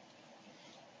asset.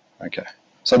 Okay,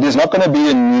 so there's not going to be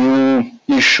a new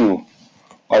issue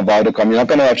of Vodacom. You're not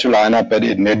going to have to line up at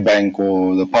Nedbank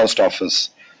or the post office,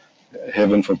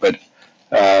 heaven forbid,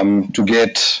 to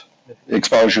get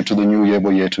exposure to the new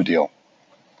YeboYethu deal.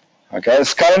 Okay,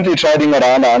 it's currently trading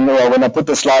around, when I put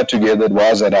the slide together, it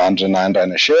was at 109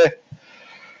 Rand a share.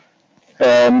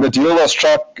 The deal was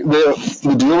struck.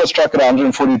 The deal was struck at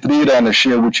 143 Rand a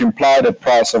share, which implied a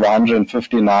price of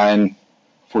 159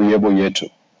 for YeboYethu.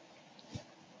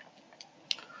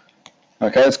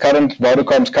 Okay,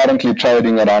 Vodacom's currently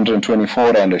trading at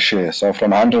 124 Rand a share. So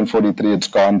from 143, it's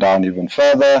gone down even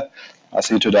further. I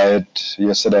see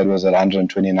yesterday it was at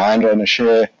 129 Rand a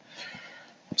share.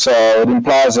 So it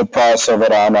implies a price of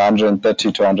around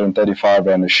 130 to 135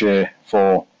 Rand a share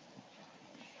for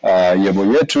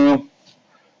YeboYethu,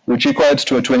 which equates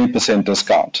to a 20%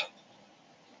 discount.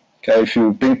 Okay, if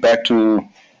you think back to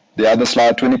the other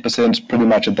slide, 20% is pretty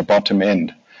much at the bottom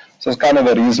end. So it's kind of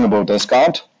a reasonable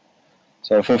discount.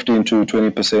 So 15 to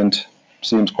 20%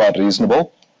 seems quite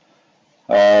reasonable.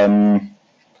 The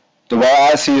way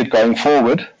I see it going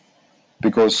forward,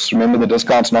 because remember the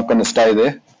discount's not going to stay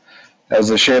there. As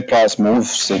the share price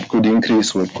moves, it could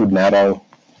increase or it could narrow.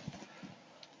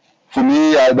 For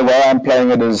me, the way I'm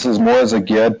playing it is more as a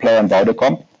geared play on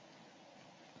Vodacom.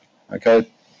 Okay,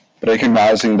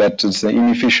 recognizing that it's an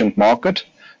inefficient market,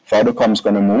 Vodacom's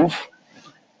going to move.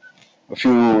 A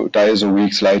few days or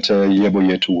weeks later,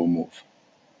 YeboYethu will move,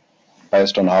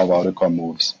 based on how Vodacom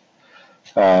moves.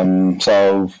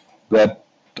 So that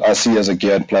I see as a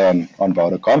geared play on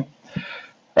Vodacom.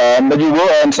 But you will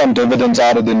earn some dividends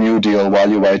out of the new deal while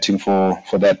you're waiting for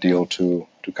that deal to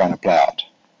kind of play out.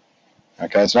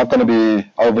 Okay, it's not going to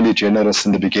be overly generous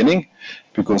in the beginning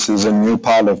because there's a new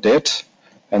pile of debt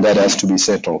and that has to be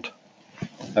settled.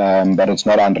 But it's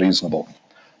not unreasonable.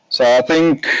 So I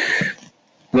think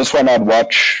this one I'd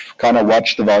watch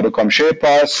the Vodacom share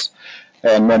price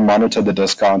and then monitor the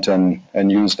discount and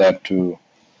use that to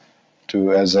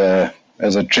as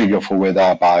a trigger for whether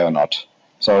I buy or not.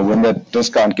 So when that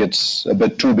discount gets a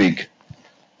bit too big,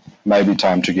 maybe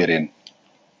time to get in.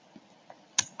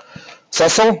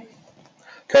 Sasol.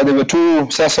 Okay, there were two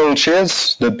Sasol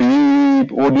shares, the B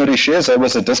ordinary shares, that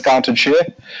was a discounted share,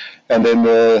 and then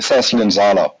the Sasol and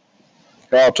Zalo.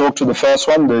 Okay, I'll talk to the first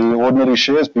one, the ordinary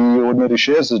shares, B ordinary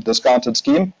shares, the discounted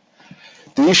scheme.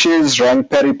 These shares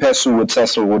rank pari passu with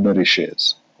Sasol ordinary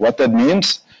shares. What that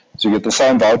means is you get the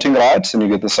same voting rights and you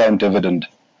get the same dividend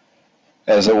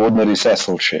as an ordinary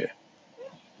Sasol share.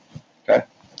 Okay.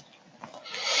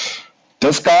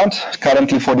 Discount,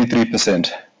 currently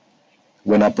 43%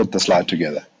 when I put the slide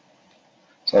together.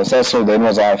 So Sasol then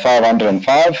was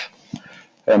 505,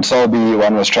 and Sol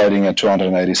BE1 was trading at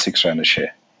 286 Rand a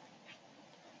share.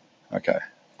 Okay.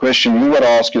 Question you got to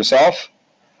ask yourself,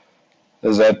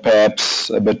 is that perhaps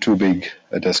a bit too big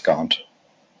a discount?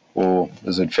 Or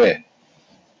is it fair?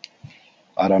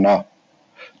 I don't know.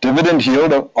 Dividend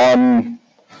yield on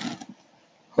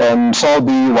Sol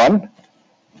BE1,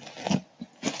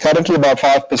 currently about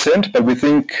 5%, but we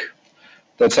think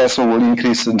that Sasol will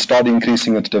increase and start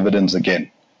increasing its dividends again.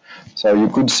 So you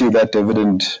could see that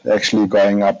dividend actually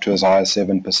going up to as high as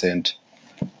 7%,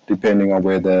 depending on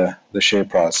where the share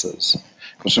price is.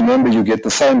 Because remember, you get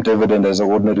the same dividend as an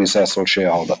ordinary Sasol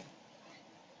shareholder.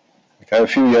 Okay, a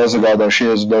few years ago,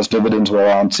 those dividends were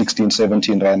around 16,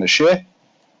 17 Rand a share.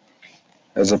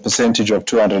 As a percentage of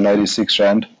 286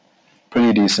 Rand,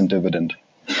 pretty decent dividend.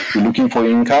 If you're looking for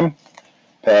income,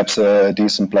 perhaps a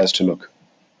decent place to look.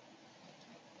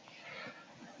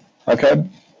 Okay,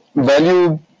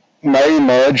 value may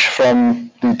emerge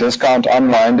from the discount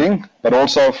unwinding, but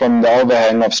also from the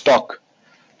overhang of stock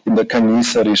in the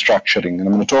Canisa restructuring. And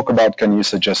I'm going to talk about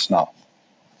Canisa just now.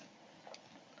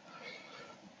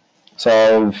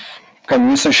 So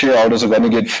Canisa shareholders are going to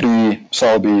get free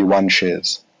Sol BE1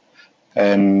 shares.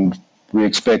 And we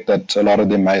expect that a lot of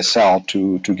them may sell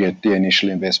to get the initial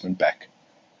investment back.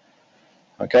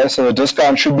 Okay, so the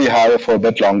discount should be higher for a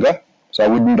bit longer. So I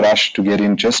wouldn't rush to get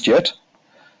in just yet,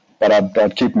 but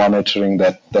I'd keep monitoring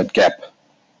that gap.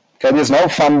 Okay, there's no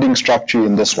funding structure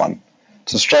in this one.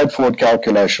 It's a straightforward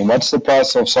calculation. What's the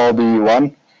price of Sol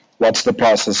BE1? What's the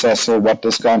price of Sasol? What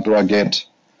discount do I get?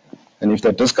 And if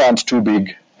that discount's too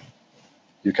big,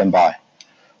 you can buy.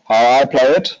 How I play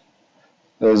it,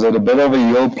 is it a bit of a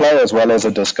yield play as well as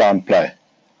a discount play?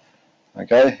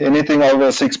 Okay, anything over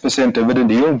 6% dividend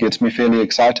yield gets me fairly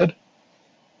excited.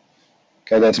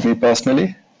 Okay, that's me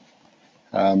personally.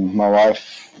 My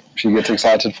wife, she gets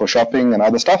excited for shopping and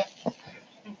other stuff.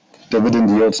 Dividend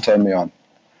yields turn me on.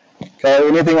 Okay,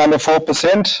 anything under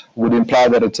 4% would imply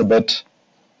that it's a bit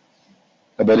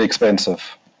expensive.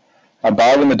 I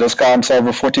buy when the discount's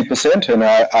over 40%, and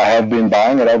I have been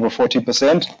buying at over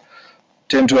 40%.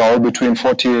 Tend to hold between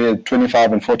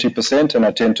 25 and 40%, and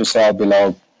I tend to sell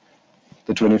below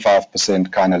the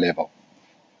 25% kind of level.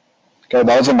 Okay,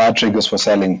 those are my triggers for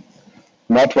selling.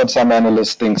 Not what some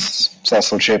analyst thinks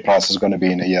Sasol share price is going to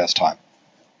be in a year's time.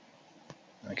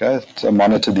 Okay, so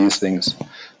monitor these things.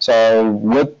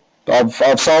 So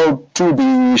I've sold 2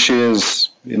 BE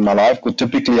shares in my life, but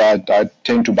typically I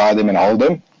tend to buy them and hold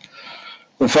them.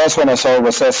 The first one I sold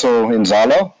was Sasol in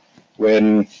Zalo,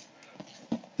 when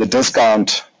the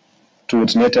discount to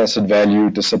its net asset value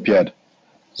disappeared.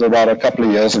 So about a couple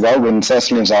of years ago when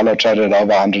Sasol in Zalo traded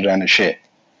over 100 Rand a share.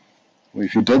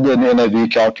 If you did the NAV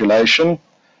calculation,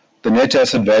 the net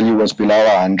asset value was below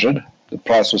 100. The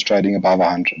price was trading above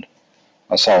 100.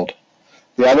 I sold.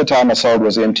 The other time I sold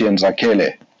was MTN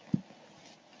Zakhele.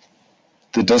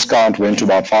 The discount went to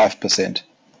about 5%.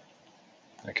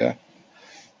 Okay.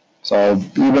 So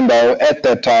even though at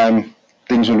that time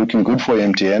things were looking good for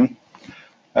MTN,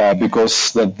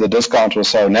 because the discount was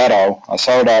so narrow, I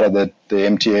sold out of the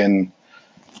MTN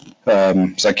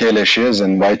Zakhele shares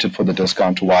and waited for the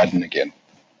discount to widen again.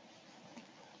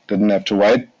 Didn't have to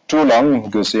wait too long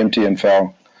because MTN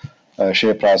fell,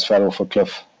 share price fell off a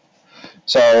cliff.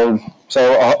 So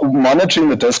monitoring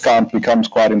the discount becomes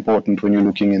quite important when you're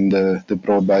looking in the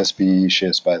broad-based BE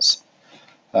share space.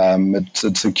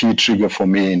 It's a key trigger for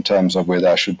me in terms of whether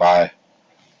I should buy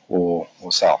or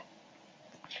sell.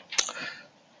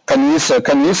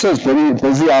 Canisa is very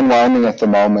busy unwinding at the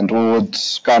moment, or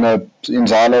it's kind of in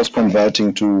Zalo's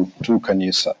converting to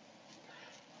Canisa.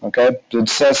 Okay,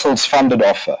 it's Sasol's funded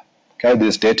offer. Okay,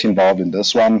 there's debt involved in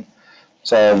this one.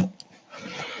 So,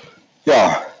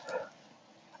 yeah,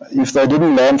 if they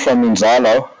didn't learn from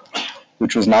Zalo,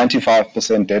 which was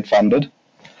 95% debt funded,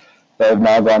 they've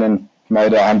now gone and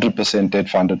made 100% debt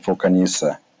funded for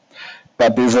Canisa.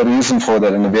 But there's a reason for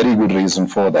that, and a very good reason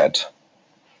for that.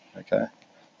 Okay.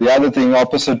 The other thing,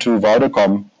 opposite to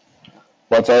Vodacom,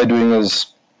 what they're doing is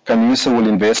Canisa will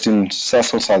invest in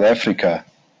Sasol South Africa,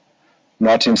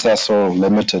 not in Sasol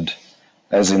Limited,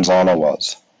 as in Zalo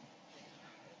was.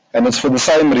 And it's for the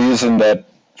same reason that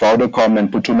Vodacom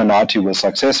and Phuthuma Nathi were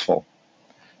successful,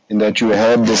 in that you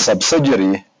had the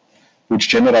subsidiary which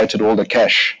generated all the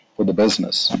cash for the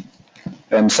business.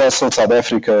 And Sasol South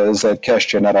Africa is a cash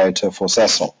generator for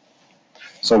Sasol.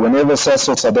 So whenever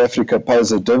Sasol South Africa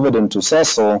pays a dividend to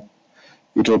Sasol,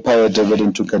 it will pay a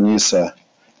dividend to Canisa,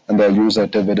 and they'll use that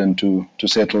dividend to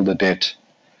settle the debt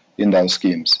in those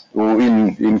schemes, or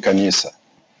in Canisa.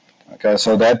 Okay,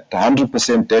 so that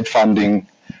 100% debt funding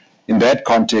in that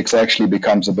context actually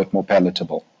becomes a bit more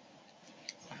palatable.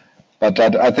 But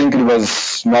I think it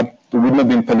wouldn't have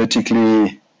been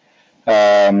politically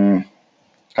kind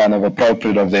of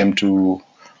appropriate of them to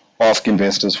ask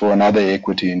investors for another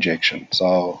equity injection.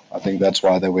 So I think that's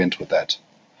why they went with that.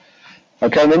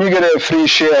 Okay, and then you get a free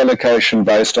share allocation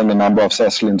based on the number of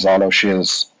Sasol Inzalo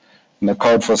shares. And the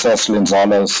code for Sasol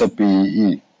Inzalo is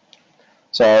SIPBEE.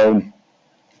 So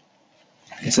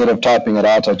instead of typing it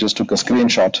out, I just took a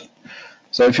screenshot.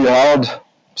 So if you held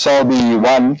SOL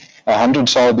BE1, 100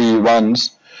 SOL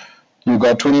BE1s, you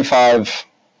got 25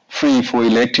 free for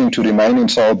electing to remain in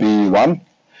SOL BE1,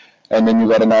 and then you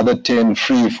got another 10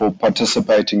 free for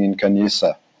participating in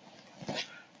Kanyisa.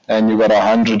 And you got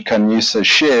 100 Kanyisa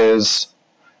shares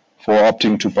for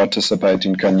opting to participate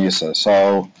in Kanyisa.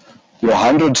 So your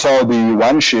 100 SOL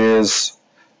BE1 shares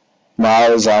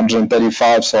now is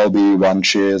 135 SOL BE1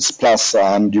 shares, plus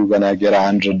you're going to get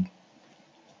 100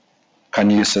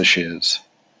 Kanyisa shares.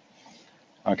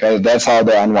 Okay, that's how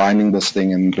they're unwinding this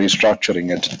thing and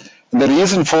restructuring it. And the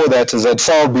reason for that is that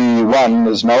SOL BE1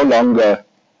 is no longer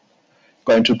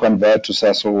going to convert to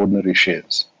Sasol ordinary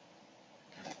shares.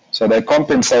 So they're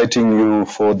compensating you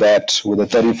for that with a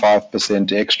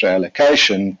 35% extra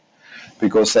allocation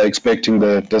because they're expecting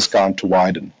the discount to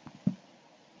widen.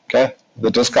 Okay,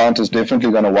 the discount is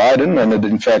definitely going to widen, and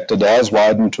in fact it has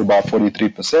widened to about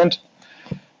 43%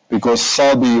 because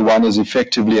SOL BE1 is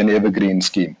effectively an evergreen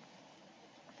scheme,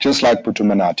 just like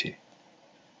Phuthuma Nathi.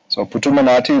 So Phuthuma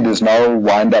Nathi, there's no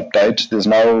wind-up date, there's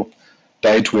no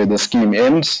date where the scheme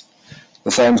ends.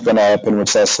 The same is going to happen with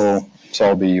Sasol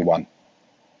SOL BE1.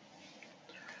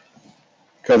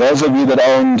 Okay, those of you that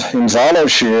owned Inzalo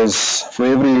shares, for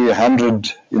every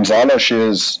 100 Inzalo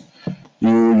shares,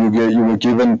 you were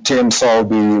given 10 SOL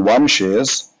BE1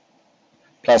 shares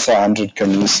plus 100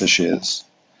 Kanyisa shares.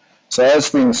 So as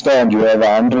things stand, you have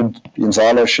 100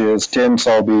 Inzalo shares, 10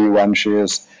 SOL BE1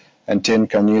 shares, and 10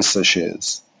 Kanyisa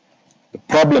shares. The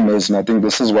problem is, and I think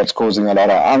this is what's causing a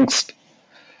lot of angst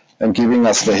and giving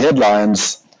us the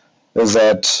headlines, is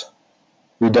that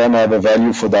we don't have a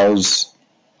value for those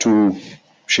two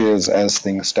shares as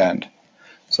things stand.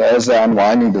 So as they're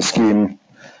unwinding the scheme,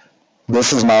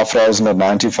 this is now frozen at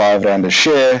 95 Rand a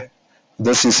share.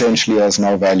 This essentially has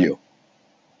no value.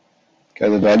 Okay,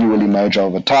 the value will emerge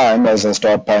over time as they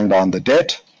start paying down the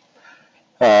debt.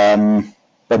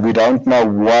 But we don't know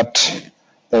what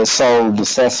they sold the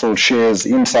Sasol shares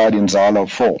inside Inzalo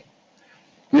for.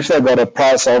 If they got a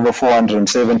price over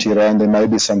 470 Rand, there may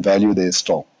be some value there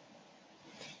still.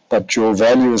 But your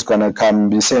value is going to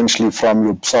come essentially from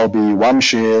your SOL BE1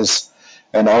 shares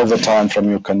and over time from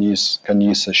your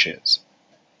Kanyisa shares.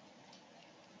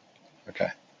 Okay,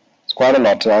 it's quite a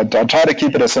lot. I try to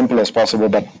keep it as simple as possible,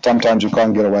 but sometimes you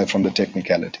can't get away from the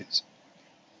technicalities.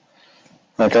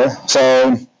 Okay,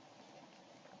 so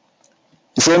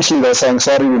essentially they're saying,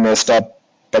 sorry, we messed up,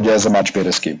 but here's a much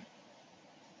better scheme.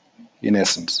 In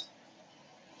essence,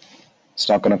 it's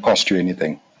not going to cost you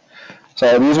anything.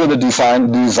 So these were the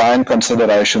design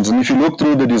considerations, and if you look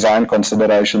through the design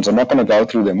considerations, I'm not going to go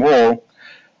through them all.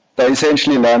 They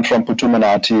essentially learned from Phuthuma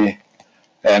Nathi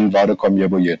and Vodacom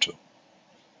YeboYethu.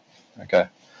 Okay,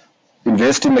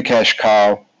 invest in the cash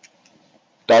cow.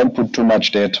 Don't put too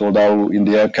much debt, although in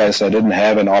their case they didn't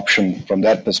have an option from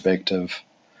that perspective.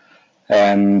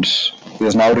 And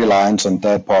there's no reliance on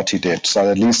third-party debt, so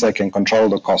at least they can control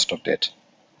the cost of debt.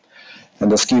 And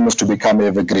the scheme is to become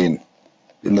evergreen,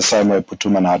 in the same way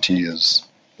Phuthuma Nathi is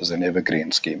an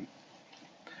evergreen scheme.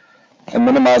 And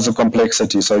minimize the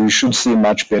complexity, so you should see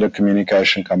much better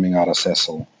communication coming out of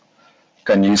Sasol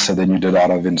Kanyisa than you did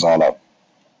out of Inzalo.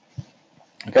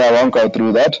 Okay, I won't go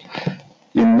through that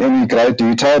in any great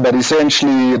detail, but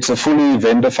essentially it's a fully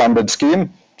vendor-funded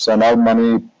scheme, so no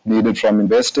money needed from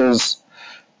investors.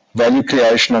 Value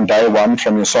creation on day one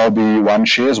from your SOL BE1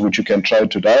 shares, which you can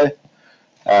trade today.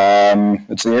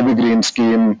 It's an evergreen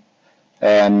scheme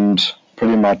and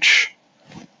pretty much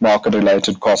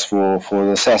market-related costs for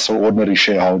the Sasol ordinary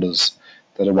shareholders,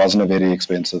 that it wasn't a very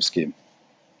expensive scheme.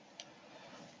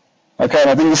 Okay, and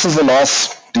I think this is the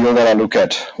last deal that I look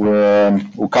at,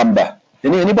 Ukamba.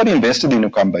 Anybody invested in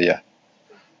Ukamba? Yeah.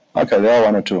 Okay, there are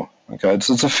one or two. Okay, it's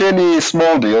a fairly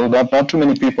small deal, not too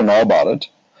many people know about it.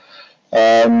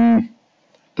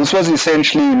 This was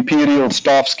essentially Imperial's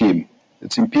staff scheme.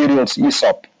 It's Imperial's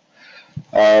ESOP,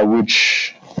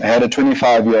 which had a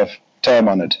 25-year term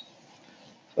on it.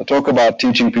 So talk about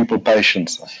teaching people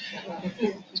patience.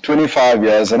 It's 25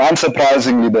 years, and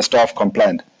unsurprisingly, the staff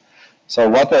complained. So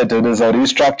what they did is they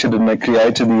restructured and they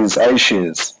created these A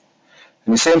shares.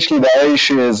 And essentially, the A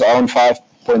shares own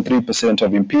 5.3%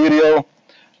 of Imperial,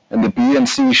 And the B and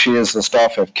C shares the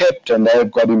staff have kept, and they've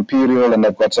got Imperial and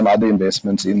they've got some other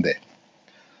investments in there.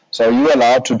 So you're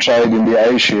allowed to trade in the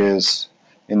A shares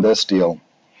in this deal.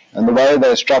 And the way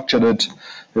they structured it,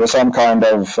 there was some kind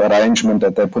of arrangement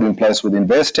that they put in place with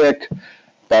Investec,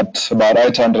 but about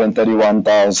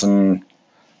 831,000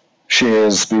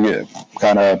 shares,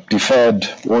 kind of deferred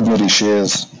ordinary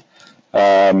shares,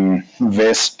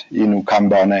 vest in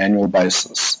Ukamba on an annual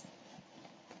basis.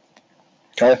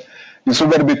 Okay, you still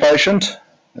got to be patient.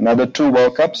 Another 2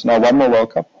 World Cups, now 1 more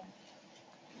World Cup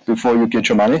before you get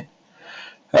your money.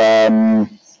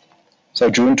 So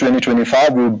June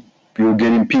 2025, you'll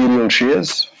get Imperial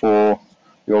shares for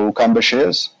your Ukamba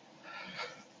shares.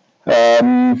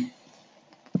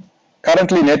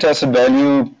 Currently, net asset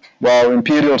value, well,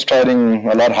 Imperial is trading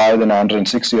a lot higher than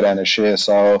 160 Rand a share,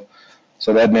 so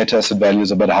that net asset value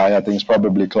is a bit higher. I think it's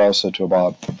probably closer to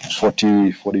about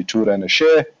 40, 42 Rand a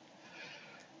share.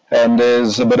 And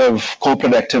there's a bit of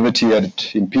corporate activity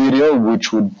at Imperial,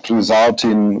 which would result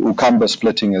in Ukamba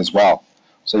splitting as well.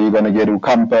 So you're going to get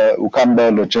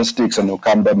Ukamba Logistics and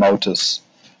Ukamba Motors,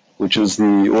 which is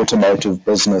the automotive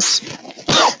business,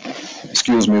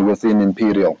 excuse me, within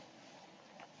Imperial.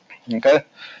 Okay,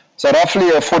 so roughly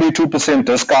a 42%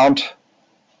 discount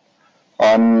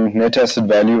on net asset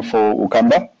value for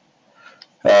Ukamba,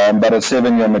 but a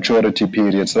 7-year maturity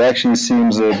period. So it actually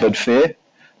seems a bit fair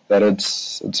that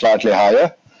it's slightly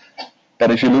higher. But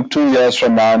if you look 2 years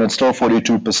from now and it's still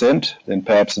 42%, then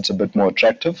perhaps it's a bit more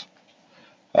attractive.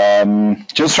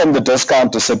 Just from the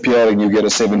discount disappearing, you get a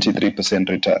 73%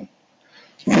 return.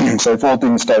 So if all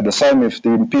things stay the same, if the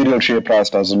Imperial share price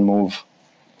doesn't move,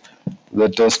 the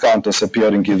discount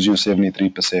disappearing gives you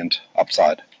 73%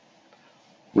 upside,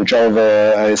 which over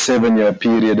a 7-year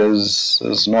period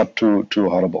is not too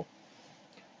horrible.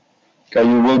 Okay,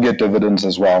 you will get dividends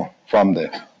as well from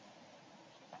there.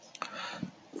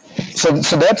 So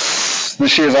that's the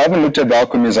shares. I haven't looked at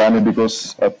Vodacom YeboYethu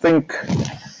because I think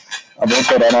I've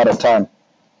also run out of time.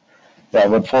 Yeah,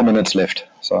 I've got 4 minutes left.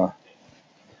 So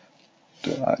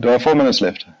do I have 4 minutes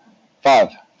left?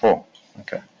 5, 4,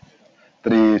 okay.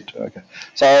 3, 2, okay.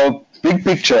 So big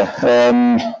picture,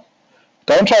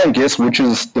 don't try and guess which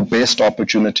is the best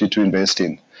opportunity to invest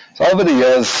in. So over the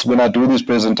years, when I do these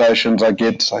presentations, I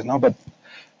know, but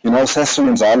Sasol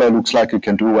and Zala looks like it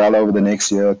can do well over the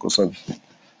next year because of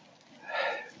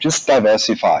just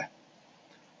diversify.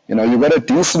 You've got a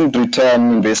decent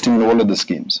return investing in all of the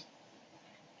schemes.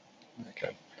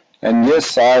 Okay. And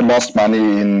yes, I lost money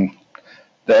in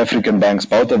the African banks,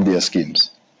 both of their schemes.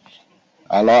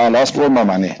 I lost all my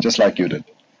money, just like you did.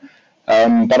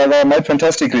 But I made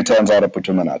fantastic returns out of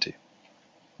Phuthuma Nathi.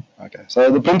 Okay, so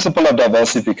the principle of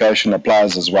diversification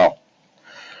applies as well.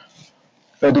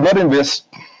 Do not invest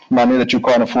money that you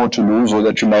can't afford to lose or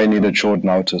that you may need at short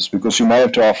notice, because you may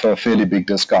have to offer a fairly big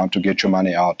discount to get your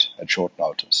money out at short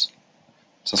notice.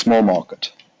 It's a small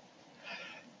market,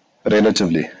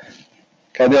 relatively.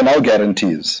 Okay, there are no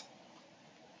guarantees.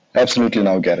 Absolutely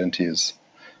no guarantees.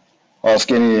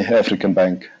 Ask any African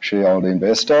bank shareholder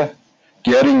investor.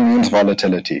 Gearing means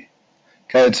volatility.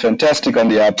 Okay, it's fantastic on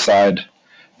the upside.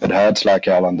 It hurts like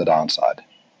hell on the downside.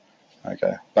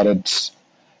 Okay, but it's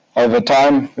over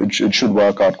time, it should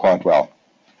work out quite well.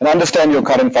 And understand your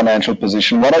current financial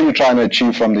position. What are you trying to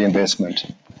achieve from the investment?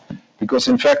 Because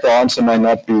in fact, the answer may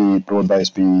not be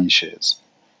broad-based BEE shares.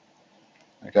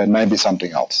 Okay, it may be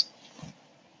something else.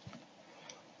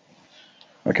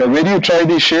 Okay, where do you trade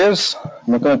these shares?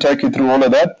 I'm not going to take you through all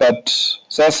of that, but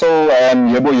Sasol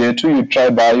and YeboYethu, you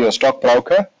trade by your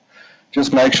stockbroker.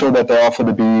 Just make sure that they offer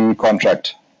the BEE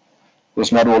contract,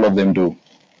 because not all of them do.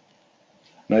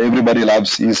 Now, everybody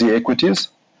loves easy equities.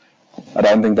 I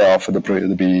don't think they offer the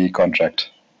BEE contract.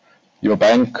 Your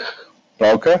bank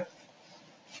broker,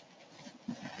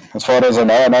 as far as I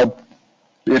know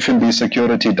FNB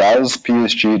Security does,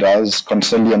 PSG does,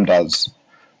 Consilium does.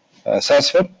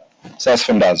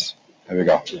 Sasfin does. There we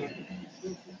go.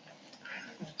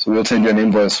 So we'll send you an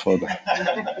invoice for that.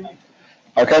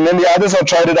 Okay, and then the others are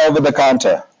traded over the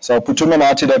counter. So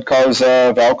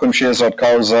Phuthuma-Nathi.co.za,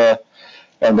 ValcomShares.co.za,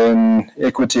 and then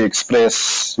Equity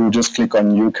Express, you just click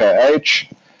on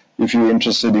UKH if you're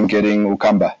interested in getting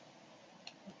Ukamba.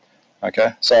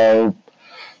 Okay, so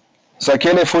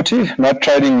Zakhele Futhi, not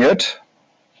trading yet,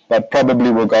 but probably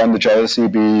will go on the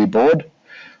JSE board.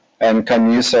 And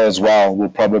Kanyisa as well will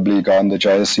probably go on the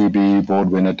JSE board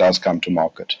when it does come to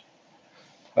market.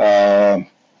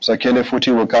 Zakhele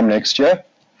Futhi will come next year.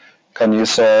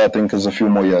 Kanyisa, I think, is a few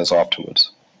more years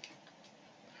afterwards.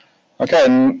 Okay,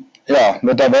 and yeah,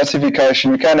 the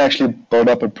diversification, you can actually build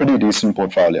up a pretty decent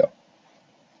portfolio.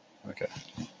 Okay.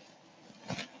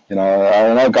 You know,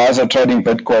 I know guys are trading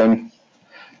Bitcoin.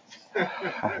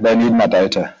 They need my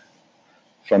data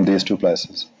from these two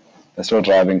places. They're still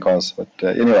driving cars, but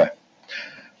anyway.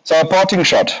 So a parting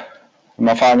shot,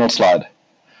 my final slide,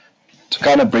 to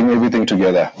kind of bring everything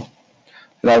together.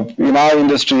 You know, in our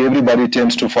industry, everybody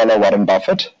tends to follow Warren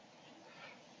Buffett.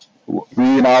 We,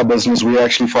 in our business, we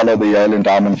actually follow the Yale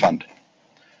Endowment Fund.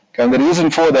 Okay, and the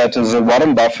reason for that is that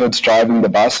Warren Buffett's driving the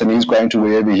bus and he's going to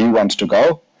wherever he wants to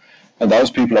go, and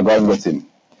those people are going with him.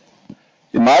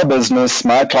 In my business,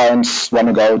 my clients want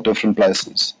to go different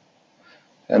places.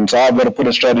 And so I've got to put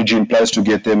a strategy in place to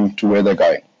get them to where they're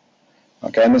going.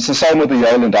 Okay, and it's the same with the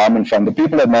Yale Endowment Fund. The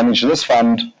people that manage this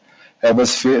fund have a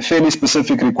fairly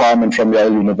specific requirement from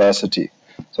Yale University.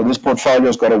 So this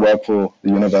portfolio's got to work for the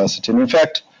university. And in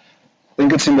fact, I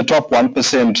think it's in the top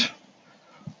 1%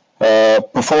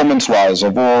 performance-wise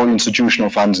of all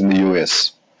institutional funds in the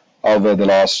US over the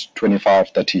last 25,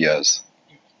 30 years.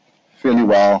 Fairly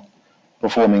well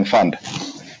performing fund.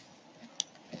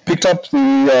 Picked up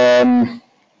the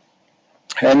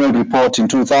annual report in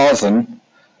 2000,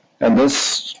 and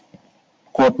this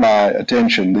caught my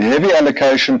attention. The heavy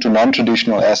allocation to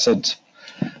non-traditional asset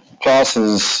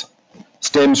classes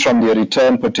stems from their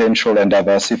return potential and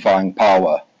diversifying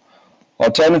power.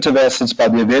 Alternative assets, by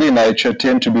their very nature,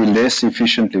 tend to be less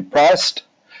efficiently priced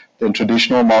than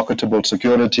traditional marketable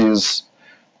securities,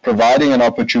 providing an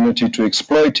opportunity to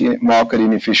exploit market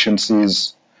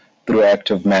inefficiencies through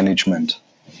active management.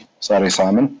 Sorry,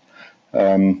 Simon.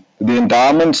 The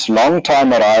endowment's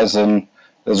long-time horizon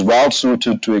is well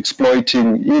suited to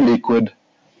exploiting illiquid,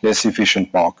 less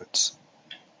efficient markets.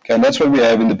 Okay, and that's what we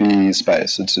have in the BEE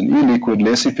space. It's an illiquid,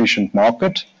 less efficient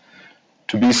market.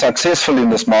 To be successful in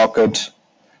this market,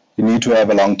 you need to have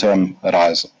a long-term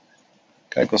horizon.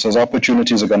 Okay, because those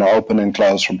opportunities are going to open and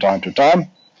close from time to time,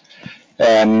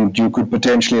 and you could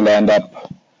potentially land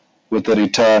up with a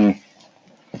return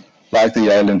like the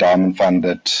Yale Endowment Fund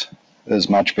that is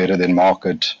much better than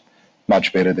market,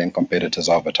 much better than competitors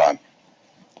over time.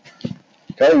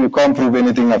 Okay, you can't prove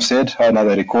anything I've said. Oh, no,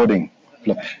 the recording.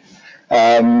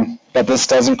 But this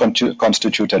doesn't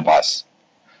constitute advice.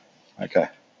 Okay,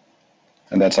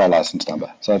 and that's our license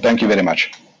number. So thank you very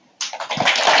much.